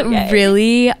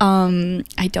 Really,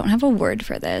 I don't have a word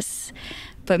for this,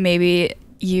 but maybe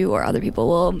you or other people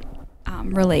will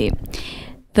relate.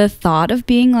 The thought of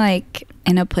being like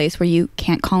in a place where you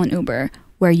can't call an Uber,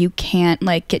 where you can't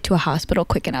like get to a hospital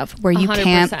quick enough, where you 100%.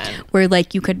 Can't, where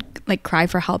like you could like cry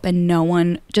for help and no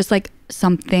one, just like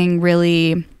something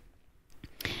really,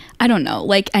 I don't know,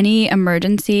 like any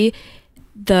emergency,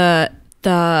 the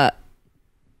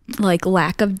like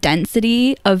lack of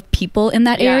density of people in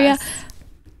that area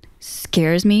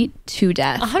scares me to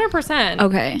death. 100%.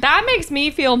 Okay. That makes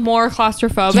me feel more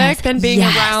claustrophobic than being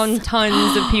around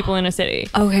tons of people in a city.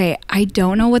 Okay. I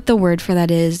don't know what the word for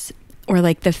that is or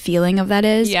like the feeling of that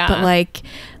is. Yeah. But like,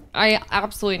 I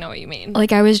absolutely know what you mean.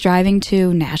 Like I was driving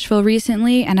to Nashville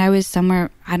recently and I was somewhere,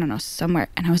 and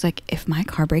I was like, if my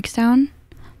car breaks down,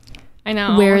 I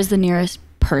know. Where is the nearest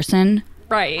person?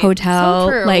 Right. Hotel.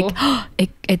 So true. Like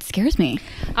it scares me.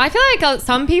 I feel like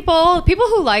some people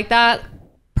who like that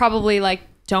probably like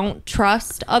don't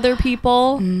trust other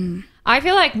people. I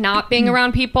feel like not being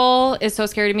around people is so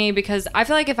scary to me because I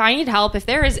feel like if I need help, if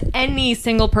there is any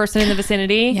single person in the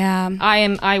vicinity,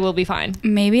 I will be fine.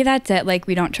 Maybe that's it. Like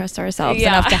we don't trust ourselves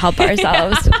enough to help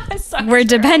ourselves. We're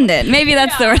dependent. Maybe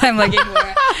that's the word I'm looking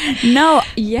for. No.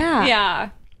 Yeah. Yeah.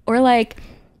 Or like,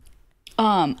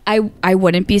 I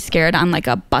wouldn't be scared on like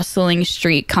a bustling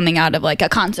street coming out of like a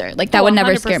concert. Like that would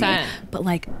never 100%. Scare me. But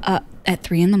like at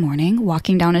 3 a.m,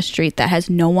 walking down a street that has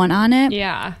no one on it.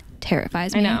 Yeah.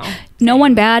 Terrifies me. I know. No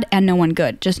one bad and no one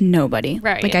good. Just nobody.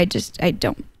 Right. Like I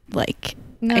don't like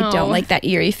that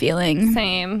eerie feeling.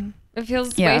 Same. It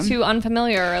feels way too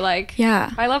unfamiliar. Like,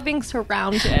 I love being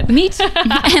surrounded. Me too.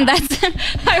 And that's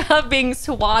I love being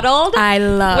swaddled.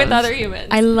 With other humans.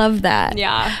 I love that.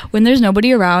 Yeah. When there's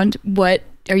nobody around, what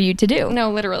are you to do?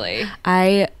 No, literally.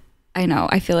 I I know.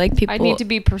 I feel like people... I need to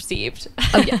be perceived.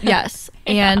 Oh, yes.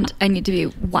 And I need to be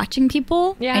watching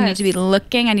people. Yes. I need to be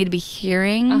looking. I need to be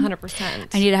hearing. 100%.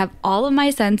 I need to have all of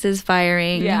my senses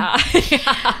firing. Yeah.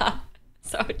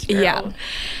 So true. Yeah.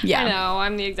 I know.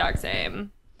 I'm the exact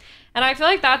same. And I feel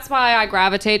like that's why I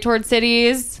gravitate towards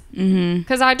cities.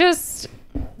 Because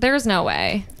there's no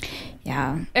way.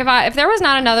 Yeah. If there was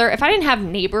not another... If I didn't have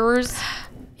neighbors...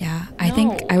 Yeah. I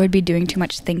think I would be doing too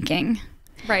much thinking.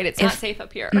 Right, it's not safe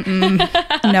up here.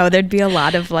 No, there'd be a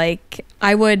lot of like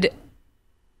I would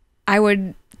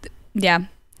yeah.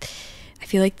 I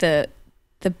feel like the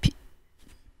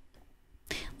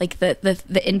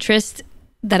interest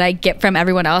that I get from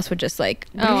everyone else would just like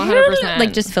 100%.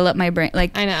 like just fill up my brain.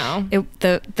 Like I know.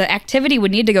 The activity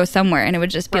would need to go somewhere, and it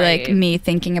would just be like me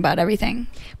thinking about everything.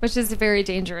 Which is a very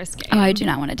dangerous game. Oh, I do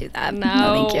not want to do that. No.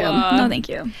 No, thank you. No, thank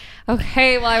you.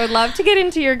 Okay, well, I would love to get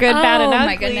into your good, bad, and ugly. Oh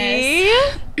my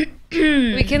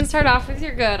goodness. We can start off with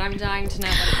your good. I'm dying to know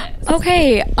what it is.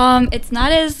 Okay. It's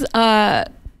not as I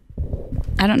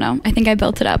don't know. I think I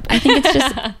built it up. I think it's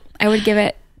just I would give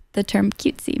it the term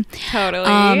cutesy.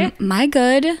 Totally. My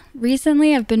good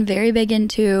recently, I've been very big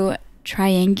into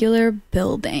triangular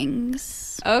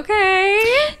buildings.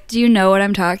 Okay. Do you know what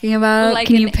I'm talking about? Like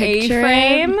Can an you picture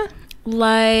A-frame?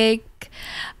 Like,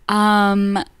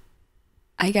 I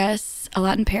guess a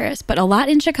lot in Paris, but a lot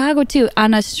in Chicago too.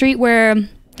 On a street where,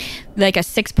 like a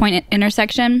 6-point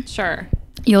intersection. Sure.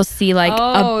 You'll see like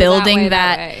a building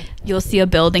that way. You'll see a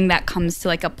building that comes to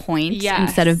like a point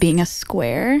instead of being a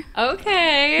square.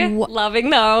 Okay. Loving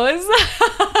those.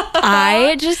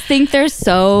 I just think there's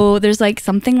like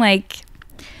something like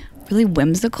really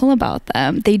whimsical about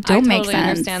them. They don't make sense. I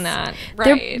understand that.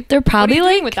 Right. They're probably what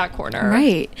are you like doing with that corner.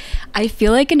 Right. I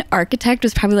feel like an architect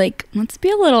was probably like, let's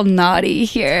be a little naughty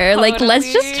here. Totally. Like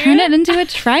let's just turn it into a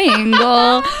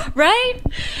triangle. Right?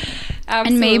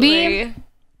 Absolutely. And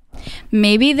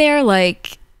maybe they're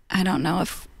like, I don't know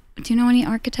if, do you know any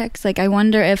architects? Like I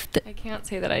wonder if I can't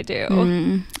say that I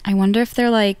do. I wonder if they're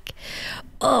like,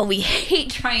 oh, we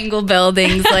hate triangle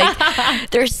buildings. Like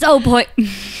they're so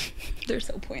they're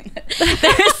so pointless.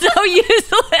 They're so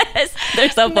useless. They're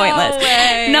so pointless.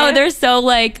 No, they're so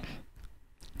like,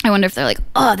 I wonder if they're like,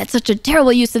 oh, that's such a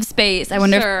terrible use of space. I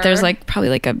wonder if there's like probably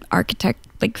like an architect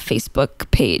like Facebook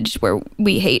page where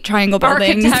we hate triangle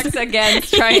buildings. Architects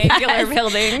against triangular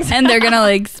buildings. And they're gonna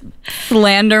like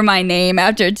slander my name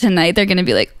after tonight. They're gonna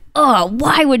be like, oh,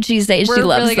 why would she say she loves them?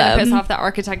 We're really gonna piss off the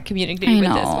architect community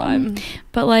with this one.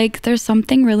 But like, there's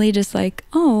something really just like,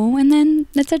 oh, and then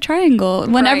it's a triangle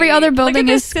when every other building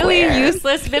is silly, square.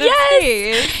 Useless bit of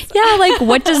space. Yeah, like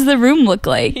what does the room look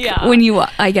like when you?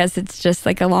 I guess it's just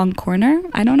like a long corner.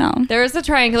 I don't know. There is a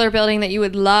triangular building that you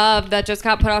would love that just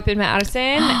got put up in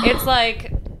Madison. It's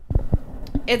like.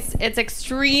 It's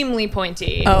extremely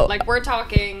pointy. Oh, like we're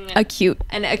talking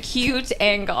an acute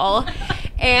angle,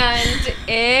 and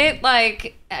it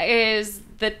like is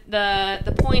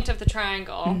the point of the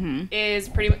triangle is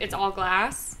it's all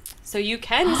glass, so you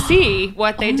can see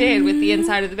what they did with the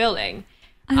inside of the building.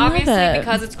 Obviously,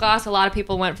 because it's glass, a lot of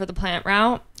people went for the plant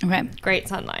route. Okay, great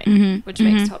sunlight, which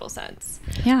makes total sense.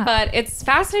 Yeah, but it's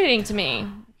fascinating to me.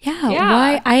 Yeah.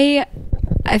 Why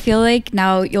I feel like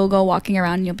now you'll go walking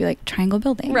around and you'll be like triangle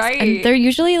buildings. Right. And they're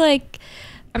usually like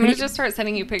I'm going to just start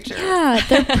sending you pictures. Yeah,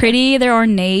 they're pretty, they're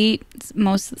ornate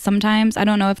sometimes. I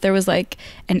don't know if there was like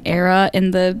an era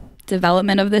in the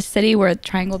development of this city where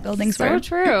triangle buildings were. So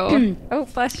true. Oh,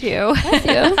 bless you. Bless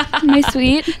you. My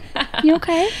sweet. You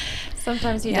okay?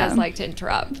 Sometimes he does like to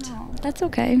interrupt. Oh, that's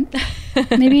okay.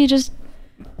 Maybe you just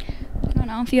I don't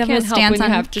know if you have a stance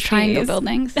on triangle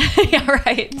buildings. Yeah,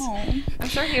 right. Oh. I'm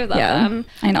sure he would love them.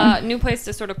 I know. New place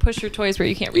to sort of push your toys where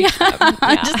you can't reach them.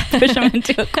 Yeah. Just push them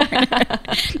into a corner.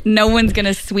 No one's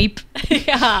gonna sweep.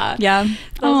 Yeah. Yeah.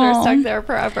 Those are stuck there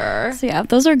forever. So yeah,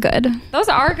 those are good. Those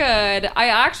are good. I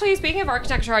actually, speaking of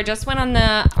architecture, I just went on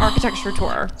the architecture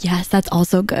tour. Yes, that's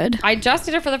also good. I just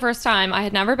did it for the first time. I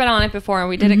had never been on it before, and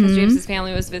we did it because James's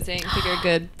family was visiting. Figured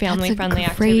good family-friendly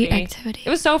activity. It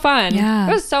was so fun. Yeah.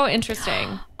 It was so interesting.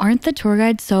 Aren't the tour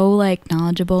guides so like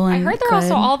knowledgeable and I heard they're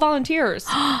also all volunteers.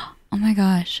 Oh my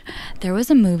gosh. There was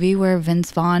a movie where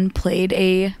Vince Vaughn played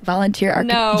a volunteer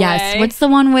architect. No way. What's the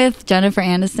one with Jennifer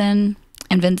Aniston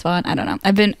and Vince Vaughn? I don't know.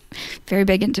 I've been very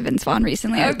big into Vince Vaughn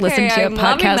recently. I listened to a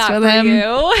podcast with him.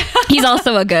 He's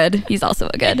also a good. Yes.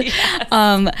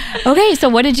 Okay, so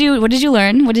what did you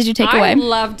learn? What did you take away? I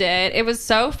loved it. It was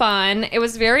so fun. It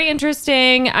was very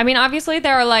interesting. I mean, obviously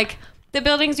there are like the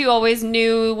buildings you always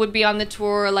knew would be on the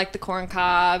tour, like the corn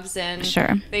cobs and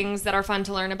things that are fun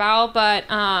to learn about. But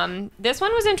this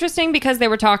one was interesting because they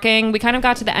were talking. We kind of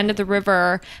got to the end of the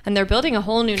river, and they're building a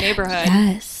whole new neighborhood.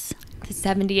 Yes.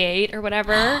 78 or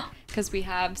whatever, because we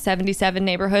have 77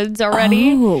 neighborhoods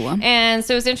already. Oh. And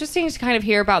so it's interesting to kind of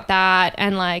hear about that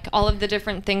and like all of the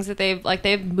different things that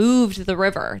they've moved the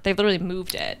river. They've literally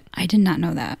moved it. I did not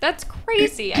know that. That's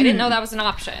crazy. I didn't know that was an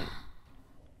option.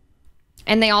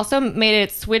 And they also made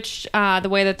it switch the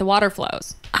way that the water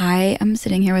flows. I am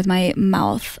sitting here with my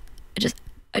mouth just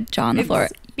a jaw on the floor.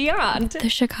 Beyond. The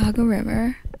Chicago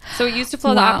River. So it used to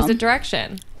flow the opposite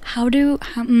direction. I didn't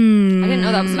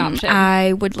know that was an option.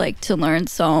 I would like to learn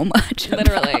so much.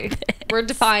 Literally. We're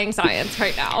defying science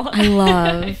right now. I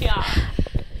love. Yeah.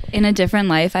 In a different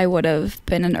life, I would have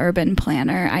been an urban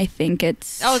planner. I think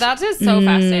it's... Oh, that is so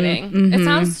fascinating. Mm-hmm. It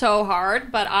sounds so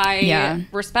hard, but I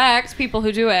respect people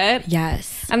who do it.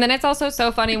 Yes. And then it's also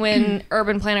so funny when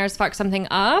urban planners fuck something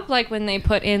up, like when they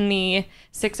put in the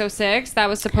 606, that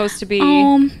was supposed to be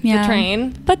the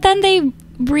train. But then they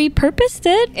repurposed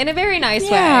it. In a very nice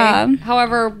way.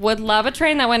 However, would love a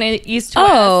train that went east to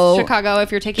west Chicago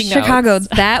if you're taking notes. Chicago,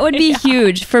 that would be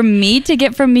huge. For me to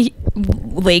get from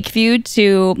Lakeview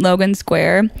to Logan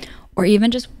Square, or even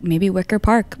just maybe Wicker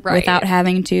Park without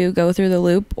having to go through the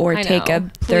loop or take a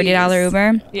 $30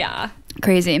 Uber. Yeah.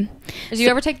 Crazy. Did you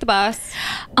ever take the bus?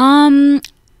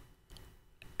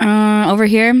 Over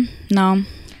here, no.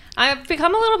 I've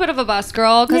become a little bit of a bus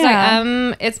girl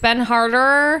because it's been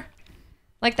harder.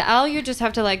 Like the L, you just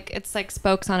have to it's like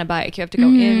spokes on a bike. You have to go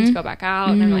in to go back out.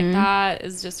 And I'm like, that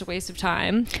is just a waste of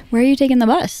time. Where are you taking the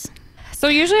bus? So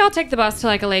usually I'll take the bus to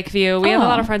like a Lakeview. We have a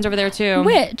lot of friends over there too.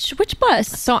 Which bus?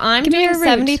 So I'm doing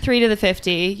 73 to the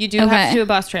 50. You do have to do a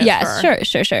bus transfer. Yes,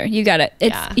 sure. You got it.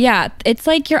 It's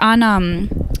like you're on an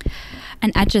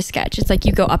Etch-a-Sketch. It's like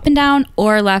you go up and down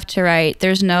or left to right.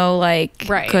 There's no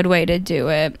good way to do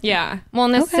it. Yeah. Well,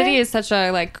 and the city is such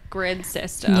a grid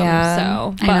system. Yeah.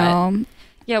 So I know.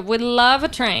 Yeah, would love a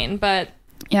train, but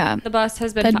the bus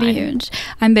has been That'd fine. be huge.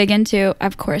 I'm big into,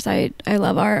 of course, I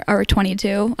love our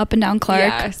 22 up and down Clark.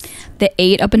 Yes. The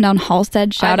 8 up and down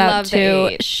Halstead. Shout out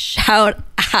to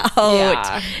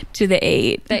the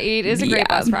 8. The 8 is a great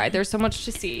bus ride. There's so much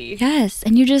to see. Yes,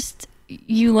 and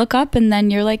you look up and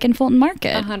then you're in Fulton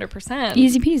Market. 100%.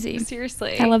 Easy peasy.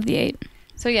 Seriously. I love the 8.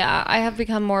 So yeah, I have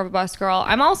become more of a bus girl.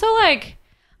 I'm also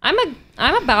I'm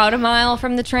about a mile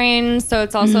from the train, so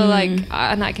it's also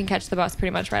and I can catch the bus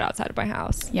pretty much right outside of my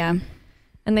house. Yeah.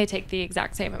 And they take the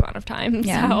exact same amount of time.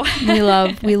 Yeah.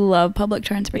 So we love public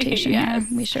transportation. Yes.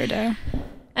 Yeah, we sure do.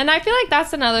 And I feel like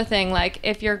that's another thing.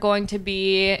 If you're going to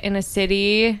be in a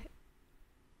city,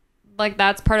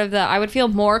 that's part of I would feel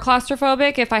more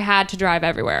claustrophobic if I had to drive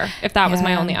everywhere, if that was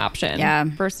my only option. Yeah.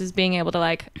 Versus being able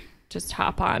to just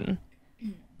hop on.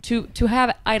 To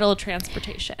have idle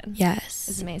transportation. Yes.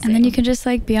 Is amazing. And then you can just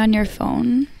be on your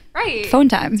phone. Right. Phone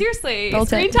time. Seriously.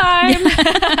 Screen time.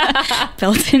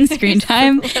 Built-in screen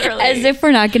time. Literally. As if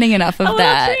we're not getting enough of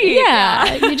that. Treat.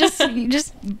 Yeah. You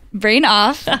just brain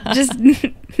off. Just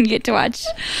get to watch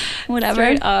whatever.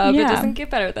 Straight up. It doesn't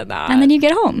get better than that. And then you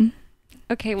get home.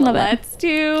 Okay, well, let's do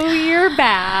your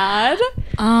bad.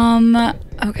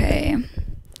 Okay.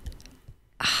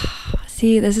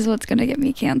 See, this is what's gonna get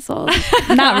me canceled.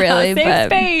 Not really, but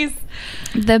space.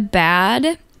 The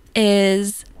bad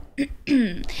is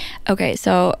okay.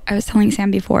 So I was telling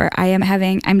Sam before, I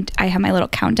have my little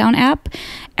countdown app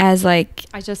as I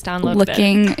just downloaded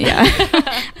it.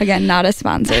 Yeah. Again, not a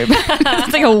sponsor, but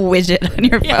it's like a widget on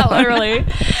your phone. Yeah, literally.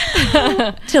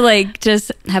 To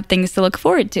just have things to look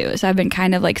forward to. So I've been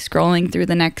kind of scrolling through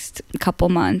the next couple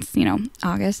months.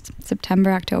 August,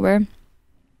 September, October.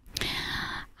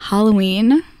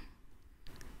 Halloween,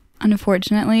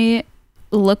 unfortunately,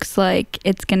 looks like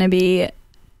it's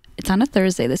on a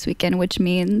Thursday this weekend, which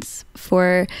means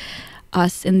for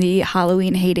us in the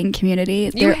Halloween hating community,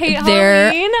 you hate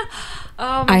Halloween?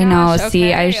 Oh my I know. gosh.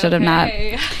 See, I should have not.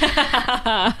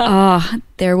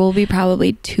 There will be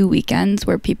probably 2 weekends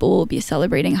where people will be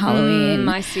celebrating Halloween.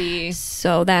 I see.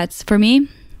 So that's, for me,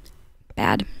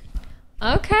 bad.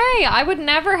 Okay. I would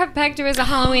never have pegged you as a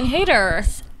Halloween hater.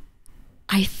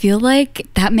 I feel like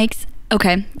that makes...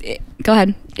 Okay, go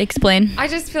ahead. Explain. I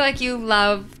just feel like you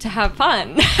love to have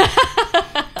fun.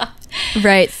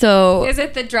 Right, so... Is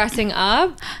it the dressing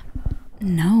up?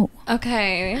 No.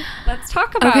 Okay, let's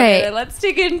talk about it. Let's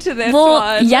dig into this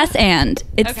one. Yes, and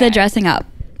it's the dressing up.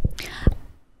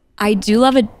 I do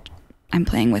love it. I'm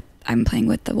playing with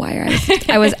the wire.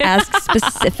 I was asked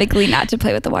specifically not to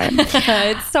play with the wire.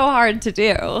 It's so hard to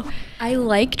do. I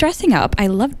like dressing up. I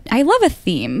love a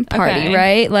theme party,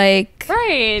 right?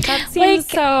 Right. That seems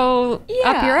so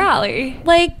up your alley.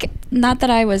 Not that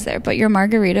I was there, but your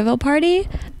Margaritaville party,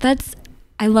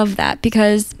 I love that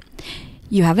because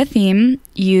you have a theme.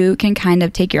 You can kind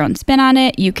of take your own spin on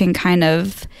it. You can kind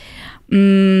of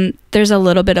there's a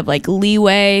little bit of like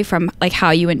leeway from like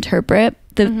how you interpret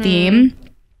the theme.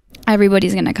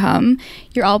 Everybody's gonna come.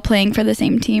 You're all playing for the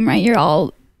same team, right? You're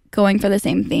all going for the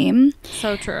same theme.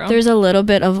 So true. There's a little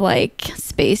bit of like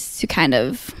space to kind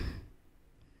of,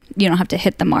 you don't have to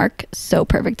hit the mark so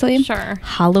perfectly. Sure.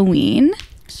 Halloween.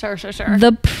 Sure.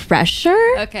 The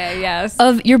pressure. Okay, yes.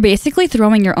 Of you're basically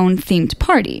throwing your own themed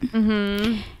party.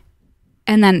 And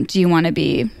then do you want to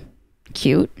be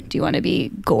cute? Do you want to be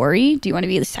gory? Do you want to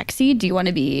be sexy? Do you want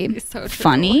to be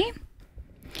funny?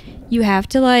 You have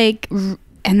to like,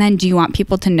 and then do you want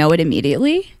people to know it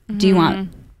immediately? Do you want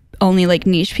only like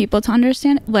niche people to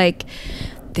understand it? Like,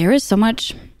 there is so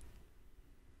much.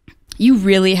 You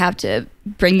really have to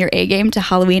bring your A game to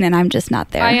Halloween, and I'm just not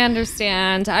there. I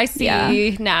understand. I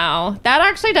see now. That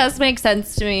actually does make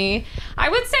sense to me. I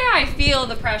would say I feel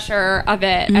the pressure of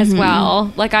it as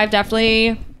well. Like, I've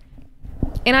definitely...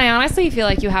 And I honestly feel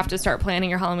like you have to start planning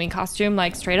your Halloween costume,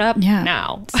 like, straight up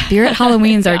now. Spirit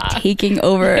Halloweens are taking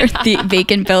over the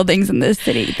vacant buildings in this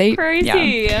city.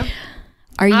 Crazy. Yeah.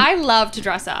 I love to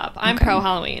dress up. I'm pro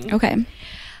Halloween. Okay.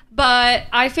 But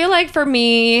I feel like for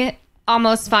me...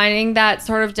 almost finding that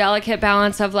sort of delicate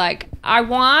balance of like, I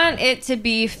want it to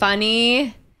be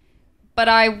funny, but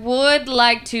I would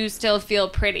like to still feel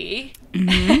pretty.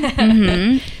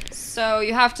 So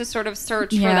you have to sort of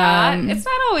search for that. It's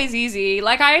not always easy.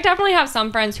 Like, I definitely have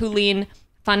some friends who lean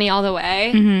funny all the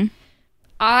way.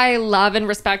 I love and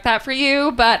respect that for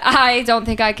you, but I don't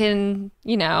think I can,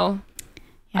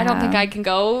 I don't think I can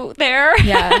go there.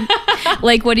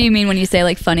 Like, what do you mean when you say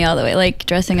like funny all the way? Like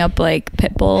dressing up like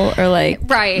Pitbull or like...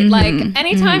 Right. Like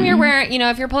anytime you're wearing,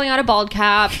 if you're pulling out a bald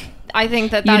cap, I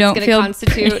think that's going to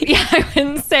constitute... Pretty. Yeah, I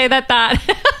wouldn't say that.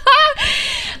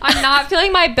 I'm not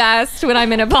feeling my best when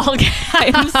I'm in a bald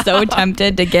cap. I'm so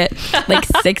tempted to get like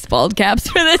 6 bald caps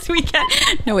for this weekend.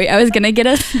 No, wait, I was going to get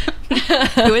us...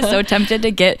 I was so tempted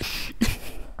to get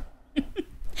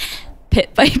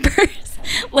pit vipers.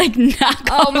 Like,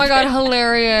 oh my god,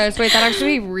 hilarious. Wait, that'd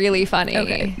actually be really funny.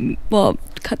 Okay, well,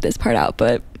 cut this part out,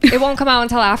 but it won't come out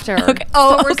until after. Okay.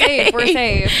 So we're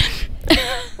safe.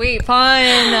 Wait,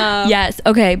 fun. Yes,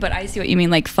 okay, but I see what you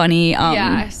mean, like funny.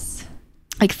 Yes,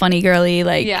 like funny girly,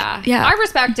 like yeah. I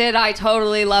respect it. I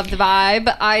totally love the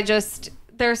vibe. I just,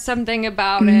 there's something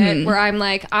about it where I'm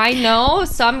like, I know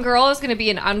some girl is going to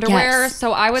be in underwear,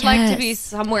 so I would like to be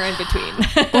somewhere in between.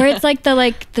 Or it's like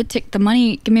the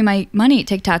money, give me my money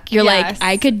TikTok. You're like,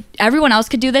 everyone else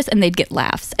could do this and they'd get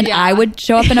laughs, and I would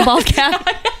show up in a bald cap.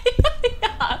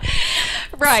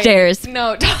 Right. Stairs.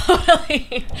 No,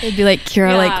 totally. They'd be like,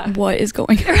 Ciara, like, what is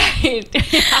going on? Right.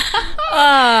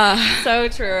 So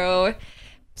true.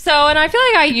 So, and I feel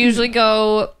like I usually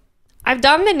go... I've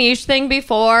done the niche thing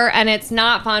before, and it's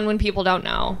not fun when people don't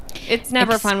know. It's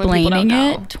never fun when people don't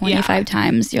know. Explaining it 25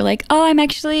 times. You're like, oh, I'm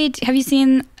actually... Have you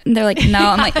seen... And they're like, no.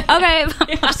 I'm like, okay,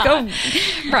 let's go.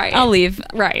 Right. I'll leave.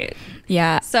 Right.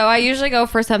 Yeah. So I usually go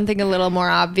for something a little more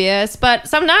obvious, but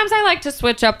sometimes I like to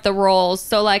switch up the roles.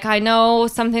 So like, I know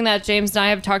something that James and I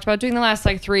have talked about doing the last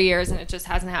like 3 years, and it just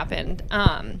hasn't happened.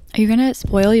 Are you gonna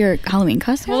spoil your Halloween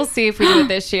costume? We'll see if we do it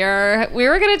this year. We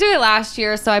were gonna do it last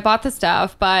year, so I bought the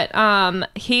stuff, but I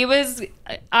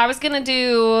was gonna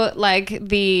do like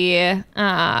the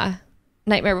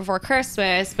Nightmare Before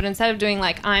Christmas, but instead of doing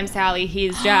like I'm Sally,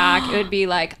 he's Jack, it would be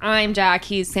like I'm Jack,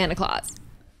 he's Santa Claus.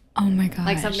 Oh my god!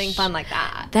 Like something fun like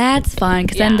that. That's fun,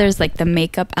 because then there's like the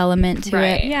makeup element to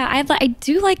it. Yeah, I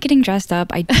do like getting dressed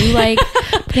up. I do like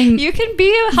putting... You can be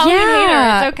a Halloween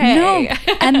hater. It's okay.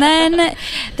 No. And then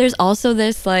there's also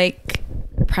this like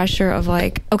pressure of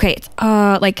like, okay, it's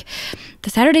like the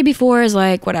Saturday before is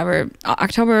like whatever,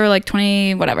 October like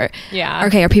 20 whatever. Yeah.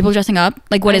 Okay, are people dressing up?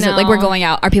 Like, what is it? Like, we're going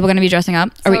out. Are people going to be dressing up?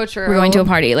 True. We're going to a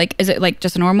party. Like, is it like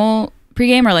just a normal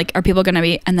pregame, or like are people gonna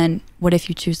be? And then what if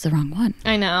you choose the wrong one?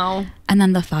 I know. And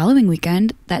then the following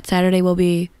weekend, that Saturday will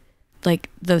be like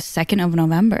the 2nd of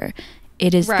November.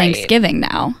 It is Thanksgiving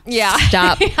now. Yeah.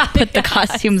 Stop. Put the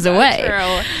costumes away.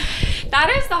 True.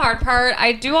 That is the hard part.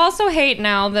 I do also hate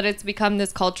now that it's become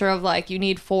this culture of like you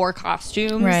need 4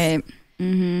 costumes. Right.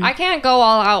 I can't go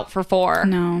all out for 4.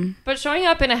 No. But showing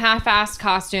up in a half-assed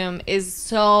costume is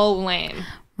so lame.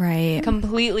 Right.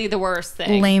 Completely the worst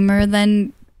thing. Lamer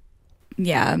than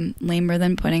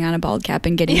putting on a bald cap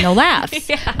and getting no laughs.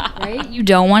 Right? You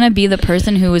don't want to be the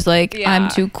person who is like, I'm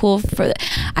too cool for that.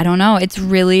 I don't know. It's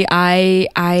really,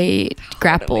 I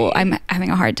grapple. I'm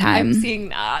having a hard time. I'm seeing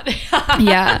that.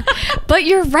 Yeah. But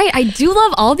you're right. I do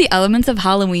love all the elements of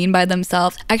Halloween by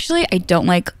themselves. Actually, I don't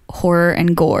like horror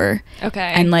and gore.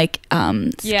 Okay. And like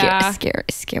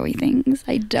scary things.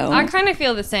 I don't. I kind of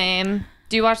feel the same.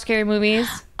 Do you watch scary movies?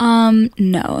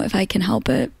 No, if I can help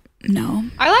it. No.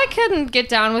 I couldn't get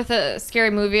down with a scary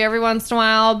movie every once in a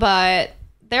while, but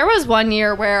there was one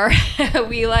year where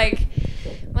we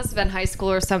must have been high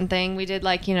school or something. We did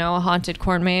a haunted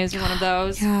corn maze or one of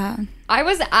those. Yeah. I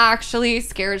was actually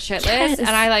scared shitless, and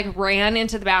I ran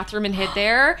into the bathroom and hid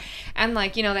there. And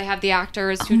they have the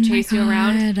actors who chase you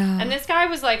around. And this guy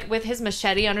was with his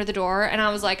machete under the door, and I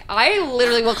was like, I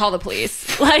literally will call the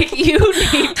police. You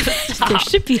need to stop. There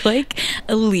should be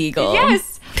illegal.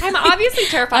 Yes. I'm obviously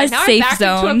terrified. Now I'm backed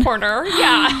into a corner.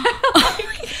 Yeah.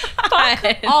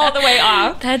 Fuck all the way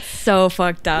off. That's so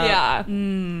fucked up. Yeah.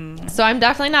 So I'm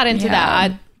definitely not into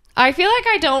that. I feel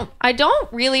like I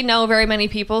don't really know very many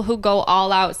people who go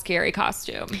all out scary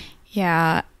costume.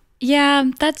 Yeah. Yeah,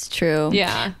 that's true.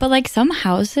 Yeah. But some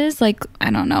houses, I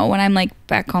don't know, when I'm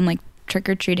back home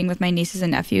trick-or-treating with my nieces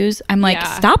and nephews, I'm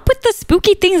stop with the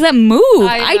spooky things that move.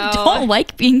 I don't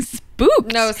like being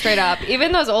spooked. No, straight up.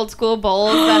 Even those old school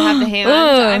bowls that have the hand,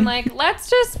 I'm let's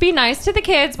just be nice to the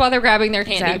kids while they're grabbing their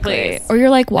candy, please. Or you're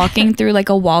walking through a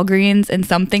Walgreens and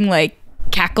something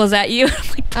cackles at you.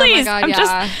 I'm please, oh my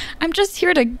God, I'm just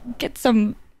here to get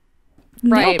some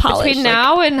nail polish. Between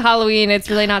now and Halloween, it's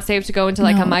really not safe to go into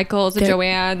a Michael's, a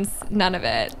Joann's, none of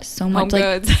it. So much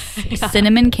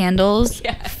cinnamon candles,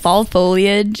 fall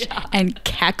foliage, and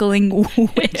cackling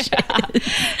witches.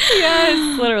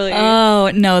 Yes, literally.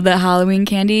 Oh no, the Halloween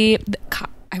candy.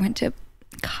 I went to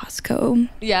Costco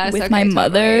with my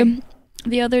mother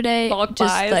the other day. Bulk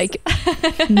just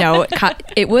buys. No,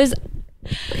 it was.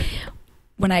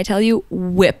 When I tell you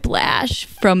whiplash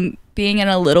from being in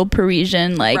a little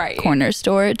Parisian corner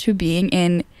store to being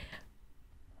in,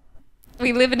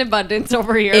 we live in abundance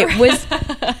over here. It was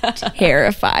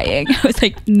terrifying. I was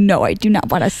no, I do not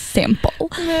want a sample.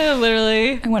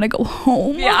 Literally. I want to go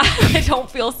home. Yeah, I don't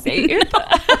feel safe.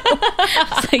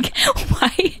 I was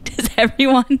why does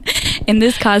everyone in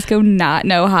this Costco not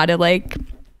know how to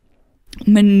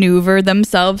maneuver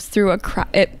themselves through a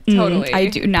crowd? Totally. I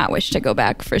do not wish to go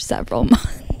back for several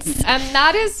months. And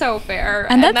that is so fair.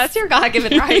 And that's your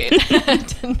God-given right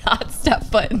to not step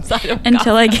foot inside of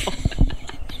until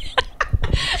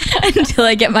until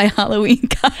I get my Halloween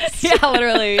costume. Yeah,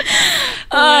 literally.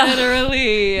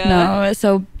 Literally. No,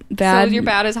 so bad. So you're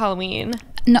bad as Halloween.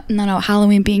 No.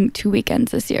 Halloween being 2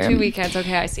 weekends this year. 2 weekends.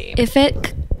 Okay, I see. If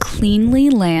it cleanly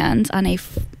lands on a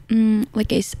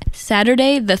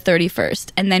Saturday the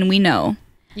 31st, and then we know.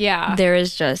 Yeah. There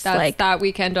is just that's that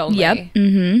weekend only. Yep.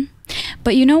 Mm-hmm.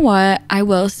 But you know what? I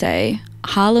will say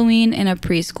Halloween in a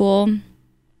preschool.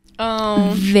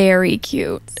 Oh. Very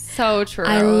cute. So true.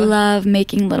 I love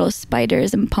making little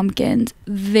spiders and pumpkins.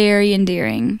 Very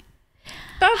endearing.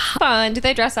 That's fun. Do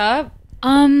they dress up?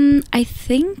 I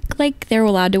think they're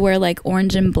allowed to wear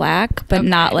orange and black, but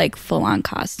not full on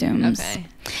costumes. Okay.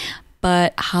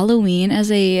 But Halloween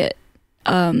as a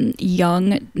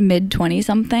young mid-20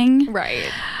 something,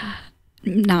 right?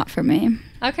 Not for me.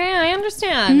 Okay, I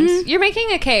understand. Mm-hmm. You're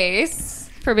making a case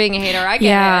for being a hater. I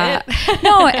get it.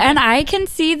 No, and I can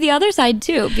see the other side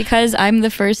too, because I'm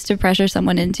the first to pressure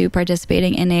someone into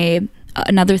participating in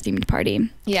another themed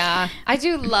party. Yeah, I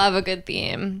do love a good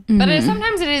theme, but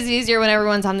sometimes it is easier when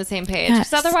everyone's on the same page. Yes.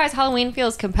 Because otherwise, Halloween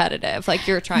feels competitive.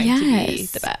 You're trying to be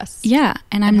the best. Yeah,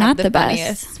 and I'm not the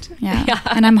best. Yeah,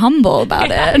 and I'm humble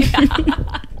about it. Yeah.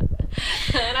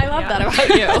 And I love that about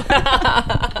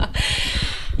you.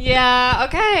 Yeah,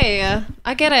 okay.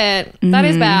 I get it. That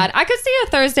is bad. I could see a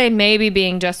Thursday maybe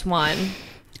being just one.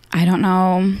 I don't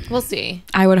know. We'll see.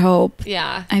 I would hope.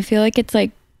 Yeah. I feel like it's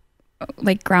like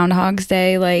Groundhog's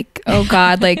Day, oh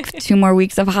God, 2 more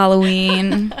weeks of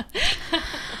Halloween.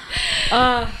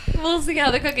 We'll see how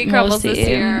the cookie crumbles this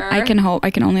year. I can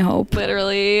only hope.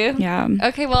 Literally. Yeah.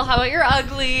 Okay, well, how about your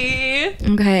ugly?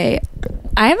 Okay.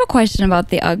 I have a question about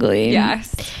the ugly.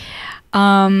 Yes.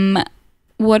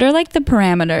 What are the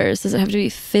parameters? Does it have to be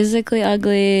physically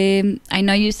ugly? I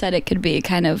know you said it could be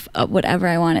kind of whatever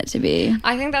I want it to be.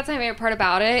 I think that's my favorite part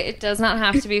about it. It does not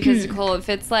have to be physical. If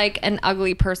it's an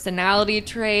ugly personality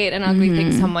trait, an ugly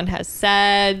thing someone has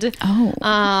said.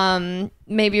 Oh.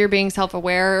 Maybe you're being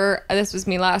self-aware. This was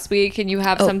me last week, and you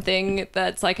have something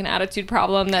that's an attitude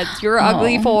problem that you're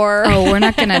ugly for. Oh, we're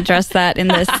not going to address that in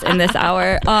this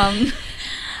hour. But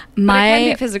it can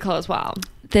be physical as well.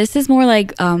 This is more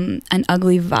an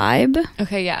ugly vibe.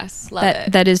 Okay, yes. Love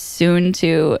it. That is soon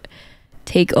to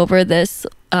take over this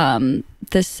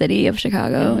city of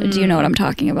Chicago. Do you know what I'm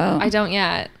talking about? I don't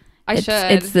yet. I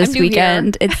should. It's this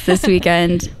weekend. It's this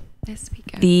weekend. This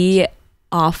weekend. The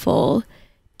awful,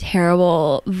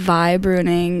 terrible,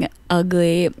 vibe-ruining,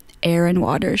 ugly air and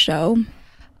water show.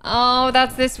 Oh,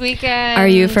 that's this weekend. Are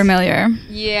you familiar?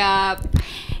 Yeah.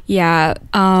 Yeah.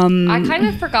 I kind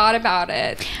of forgot about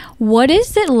it. What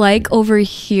is it like over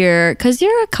here? Because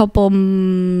you're a couple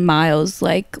miles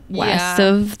like west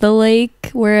of the lake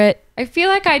where it... I feel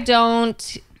like I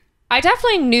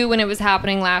definitely knew when it was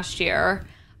happening last year.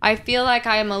 I feel like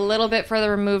I am a little bit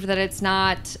further removed that it's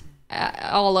not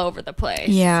all over the place.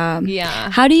 Yeah.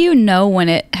 Yeah. How do you know when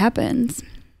it happens?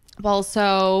 Well,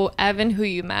 so Evan, who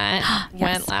you met,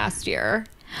 went last year.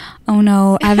 Oh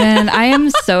no, Evan, I am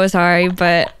so sorry,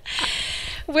 but...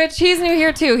 Which he's new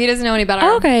here too. He doesn't know any better.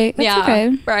 Oh, okay. That's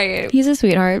okay. Right. He's a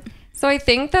sweetheart. So I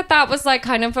think that was like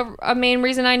kind of a main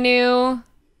reason I knew.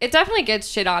 It definitely gets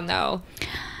shit on though.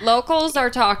 Locals are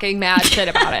talking mad shit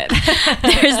about it.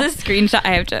 There's this screenshot.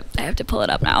 I have to pull it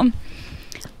up now.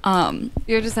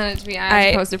 You have to send it to me. I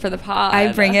have to post it for the pod.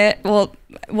 I bring it.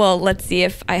 Well, let's see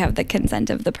if I have the consent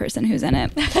of the person who's in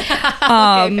it.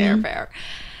 Okay, fair.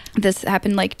 This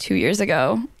happened like 2 years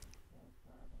ago.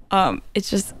 It's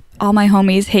just all my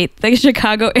homies hate the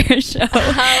Chicago Air Show.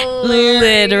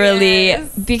 Literally.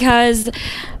 Because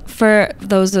for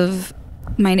those of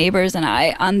my neighbors and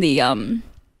I on the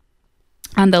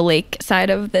lake side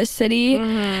of this city,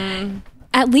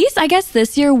 at least I guess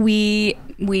this year me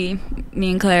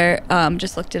and Claire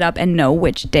just looked it up and know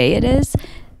which day it is.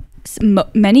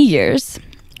 Many years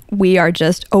we are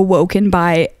just awoken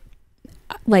by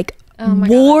like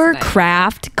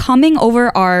Warcraft coming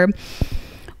over our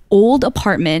old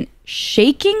apartment,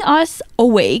 shaking us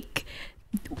awake.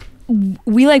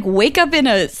 We like wake up in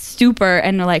a stupor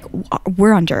and we're like,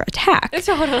 we're under attack.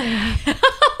 Totally.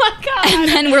 Oh my god. And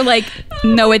then we're like,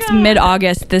 no, it's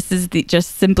mid-August. This is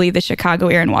just simply the Chicago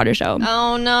Air and Water Show.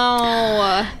 Oh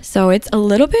no. So it's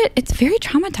very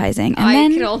traumatizing. And I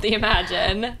can only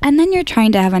imagine. And then you're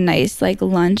trying to have a nice like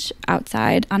lunch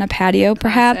outside on a patio,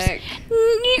 perhaps. Right.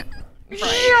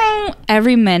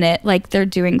 Every minute, like they're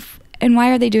doing, and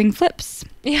why are they doing flips?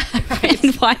 Yeah, right.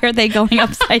 And why are they going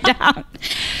upside down?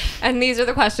 And these are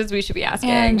the questions we should be asking.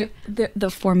 And the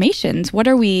formations. It's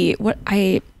one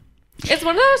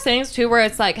of those things too, where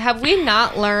it's like, have we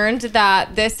not learned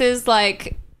that this is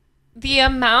like the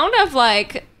amount of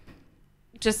like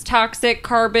just toxic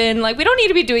carbon? Like we don't need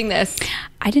to be doing this.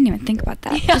 I didn't even think about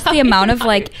that. Just the amount of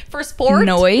like for sport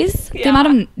noise, the amount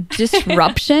of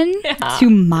disruption to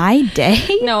my day.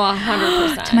 No,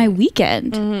 100%. To my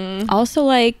weekend. Also,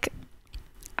 like,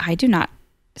 I do not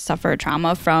suffer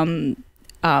trauma from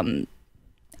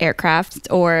aircraft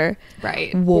or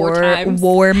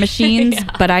war machines,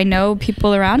 but I know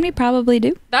people around me probably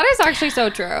do. That is actually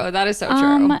so true. That is so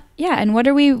true. Yeah, and what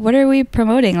are we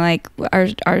promoting? Like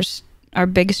our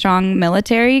big strong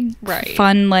military,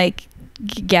 fun like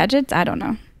gadgets? I don't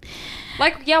know.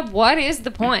 Like, yeah, what is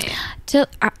the point?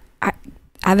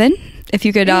 Evan, if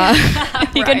you could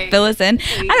could fill us in.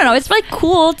 Please. I don't know. It's like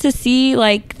cool to see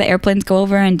like the airplanes go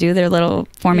over and do their little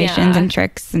formations and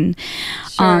tricks. And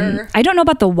I don't know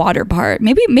about the water part.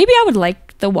 Maybe I would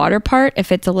like the water part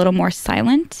if it's a little more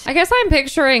silent. I guess I'm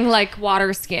picturing like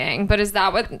water skiing, but is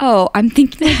that what? Oh, I'm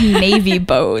thinking like Navy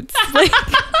boats. Like,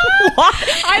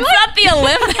 I'm not the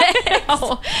Olympics.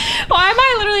 No. Why am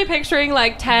I literally picturing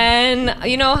like 10?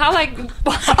 You know how like water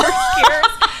skiers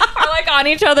are like on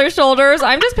each other's shoulders?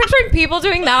 I'm just picturing people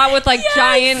doing that with like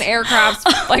giant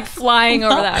aircrafts like flying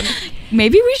over them.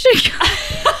 Maybe we should.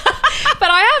 But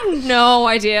I have no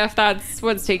idea if that's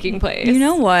what's taking place. You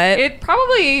know what? It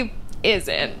probably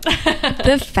isn't.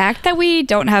 The fact that we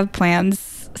don't have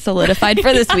plans solidified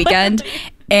for this weekend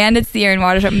and it's the Air and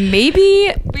Water Show,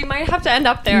 maybe we might have to end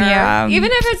up there. Yeah. Even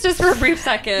if it's just for a brief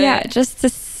second. Yeah, just to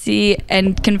see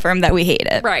and confirm that we hate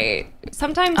it. Right.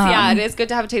 Sometimes, it is good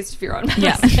to have a taste of your own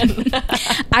medicine. Yeah.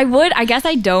 I guess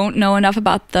I don't know enough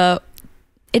about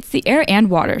it's the Air and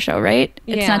Water Show, right?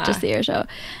 It's not just the Air Show.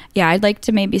 Yeah, I'd like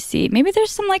to maybe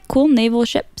there's some like cool naval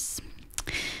ships.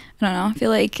 I don't know. I feel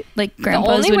like grandpas would be in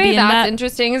that. The only way that's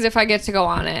interesting is if I get to go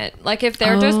on it. Like if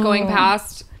they're just going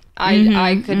past,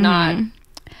 I could not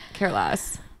care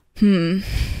less.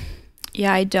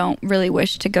 Yeah, I don't really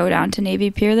wish to go down to Navy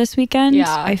Pier this weekend.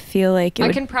 Yeah. I feel like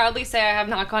I can proudly say I have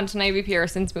not gone to Navy Pier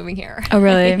since moving here. Oh,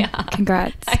 really? Yeah.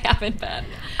 Congrats. I haven't been.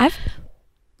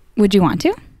 Would you want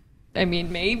to? I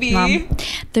mean, maybe.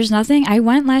 There's nothing. I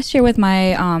went last year with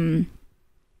my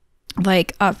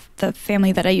the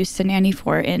family that I used to nanny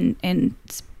for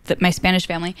my Spanish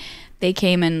family. They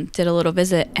came and did a little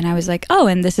visit, and I was like, oh,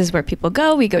 and this is where people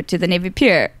go. We go to the Navy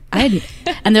Pier. And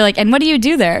they're like, and what do you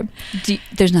do there?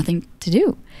 There's nothing to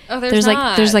do. Oh, there's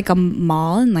not. There's like a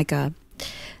mall and like the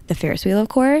Ferris wheel, of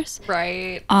course.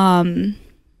 Right. I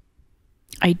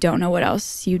don't know what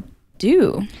else you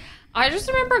do. I just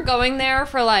remember going there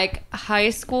for like high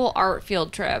school art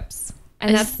field trips,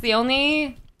 and that's the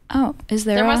only Oh, is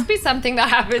there? There must be something that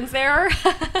happens there.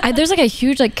 There's like a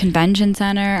huge like convention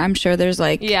center. I'm sure there's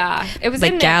like it was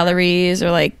like in galleries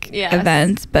or like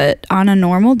events. But on a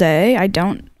normal day, I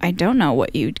don't know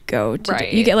what you'd go to.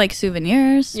 Right. You get like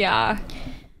souvenirs. Yeah.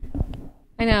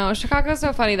 I know. Chicago's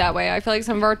so funny that way. I feel like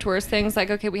some of our tourist things, like,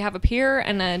 okay, we have a pier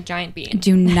and a giant bean.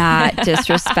 Do not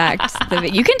disrespect the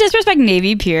bean. You can disrespect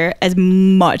Navy Pier as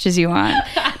much as you want.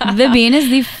 The bean is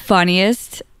the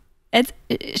funniest.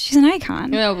 She's an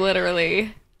icon. No,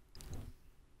 literally.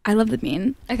 I love the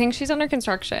bean. I think she's under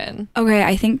construction. Okay,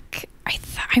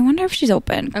 I wonder if she's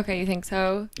open. Okay, you think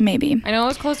so? Maybe. I know it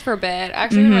was closed for a bit.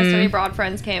 Actually, when my study abroad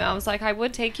friends came, I was like, I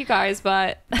would take you guys,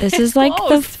 but this is like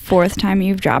the 4th time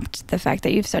you've dropped the fact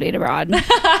that you've studied abroad.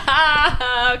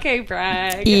 Okay,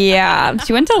 brag. Yeah,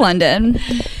 she went to London.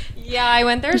 Yeah, I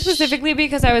went there specifically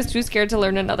because I was too scared to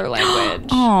learn another language.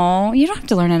 Oh, you don't have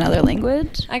to learn another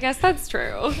language. I guess that's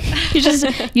true. You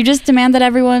just demand that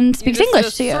everyone speaks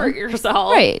English to you. Assert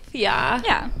yourself. Right. Yeah.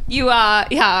 Yeah. You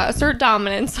assert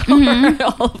dominance over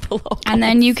all of the locals. And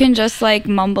then you can just like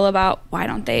mumble about why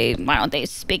don't they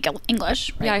speak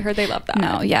English? Right? Yeah, I heard they love that.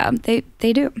 No, yeah, they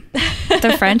do.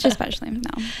 The French especially.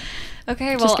 No.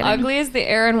 Okay, well, Ugly is the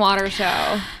air and water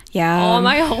show. Yeah. All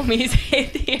my homies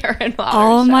hate the air and water show.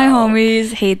 All my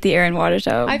homies hate the air and water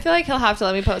show. I feel like he'll have to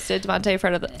let me post it. Devontae,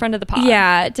 friend of the pod.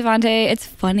 Yeah, Devontae, it's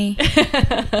funny.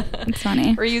 It's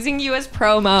funny. We're using you as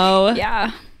promo.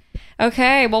 Yeah.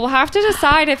 Okay, well, we'll have to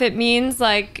decide if it means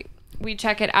like we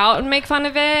check it out and make fun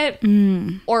of it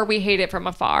or we hate it from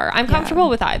afar. I'm comfortable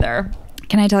with either.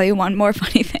 Can I tell you one more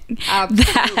funny thing?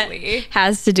 Absolutely. That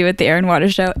has to do with the air and water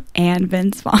show and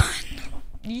Vince Vaughn.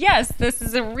 Yes, this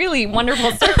is a really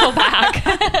wonderful circle back.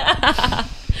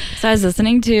 So I was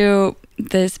listening to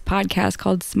this podcast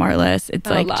called Smartless. It's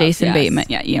Jason Bateman.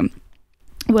 Yeah.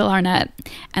 Will Arnett.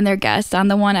 And their guest on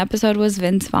the one episode was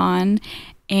Vince Vaughn.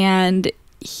 And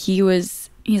he's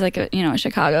like a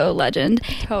Chicago legend.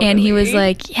 Totally. And he was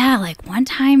like, yeah, like one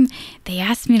time they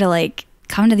asked me to like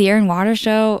come to the air and water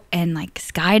show and like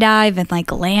skydive and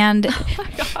like land. Oh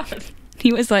my God.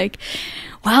 He was like,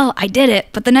 well, I did it,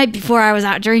 but the night before I was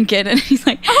out drinking. And he's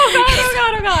like,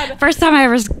 oh God. First time I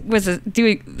ever was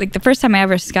doing, like the first time I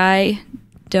ever skydived.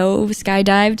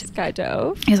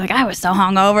 He was like, I was so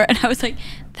hungover. And I was like,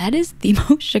 that is the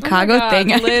most Chicago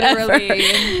thing I've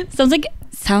ever.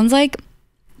 Sounds like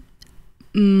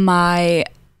my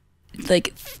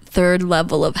like 3rd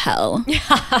level of hell.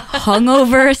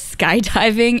 Hungover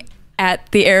skydiving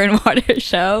at the air and water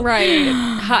show. Right.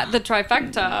 The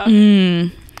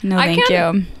trifecta. No, thank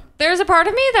you. There's a part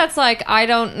of me that's like, I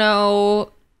don't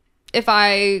know if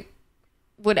I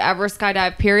would ever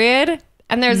skydive, period.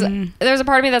 And there's a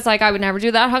part of me that's like, I would never do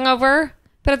that hungover.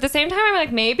 But at the same time, I'm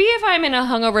like, maybe if I'm in a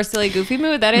hungover, silly, goofy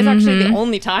mood, that is actually the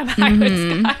only time I would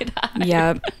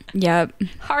skydive. Yep.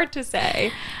 Hard to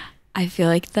say. I feel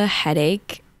like the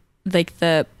headache, like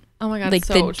the... Oh my God, like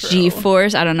so the true.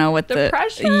 G-force, I don't know what the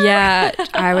pressure. Yeah,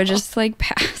 I would just like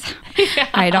pass. Yeah.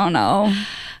 I don't know.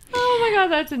 Oh my God,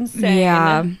 that's insane.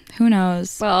 Yeah, who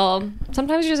knows? Well,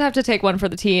 sometimes you just have to take one for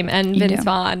the team, and Vince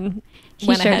Vaughn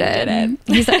went ahead and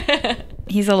did it.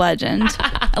 He's a legend.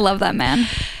 I love that man.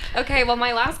 Okay, well,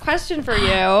 my last question for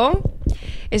you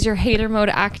is your hater mode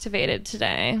activated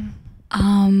today?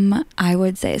 I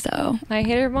would say so. My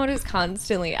hater mode is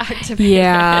constantly activated.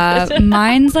 Yeah,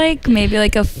 mine's like maybe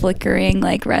like a flickering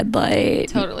like red light.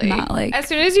 Totally. Not like, as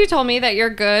soon as you told me that your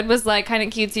good was like kind of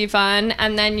cutesy fun,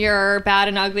 and then your bad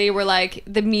and ugly were like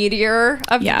the meteor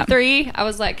of 3, I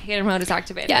was like, hater mode is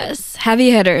activated. Yes,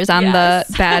 heavy hitters on the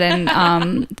bad and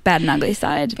ugly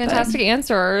side. Fantastic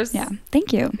answers. Yeah,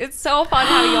 thank you. It's so fun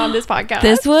having you on this podcast.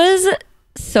 This was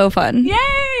so fun. Yay!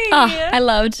 Oh, I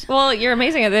loved. Well, you're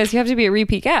amazing at this. You have to be a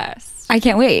repeat guest. I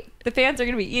can't wait. The fans are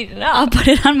going to be eating up. I'll put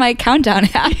it on my countdown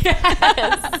app.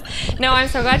 Yes. No, I'm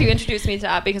so glad you introduced me to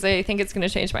that because I think it's going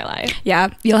to change my life.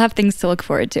 Yeah, you'll have things to look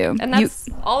forward to. And that's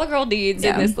all a girl needs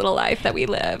in this little life that we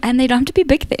live. And they don't have to be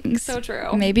big things. So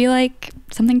true. Maybe like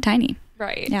something tiny.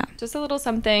 Right. Yeah. Just a little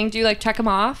something. Do you like check them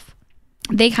off?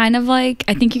 They kind of like,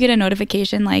 I think you get a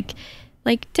notification like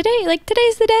today's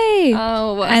the day.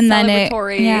 Oh, and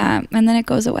celebratory. And then it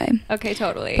goes away. Okay,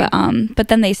 totally. But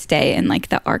then they stay in like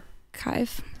the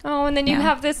archive. Oh, and then you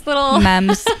have this little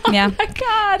memes. Yeah. Oh my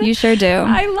God. You sure do.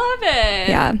 I love it.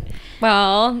 Yeah.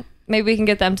 Well, maybe we can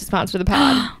get them to sponsor the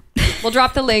pod. We'll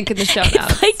drop the link in the show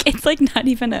notes. It's like not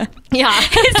even a... Yeah.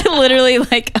 It's literally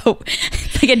like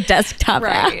a desktop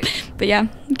app. But yeah,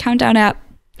 countdown app.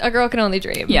 A girl can only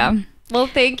dream. Yeah. Well,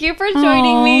 thank you for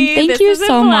joining me. Thank you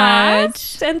so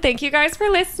much. And thank you guys for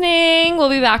listening. We'll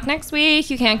be back next week.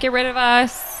 You can't get rid of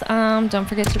us. Don't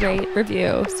forget to rate,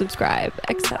 review, subscribe,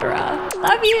 etc.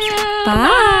 Love you.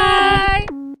 Bye.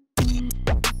 Bye.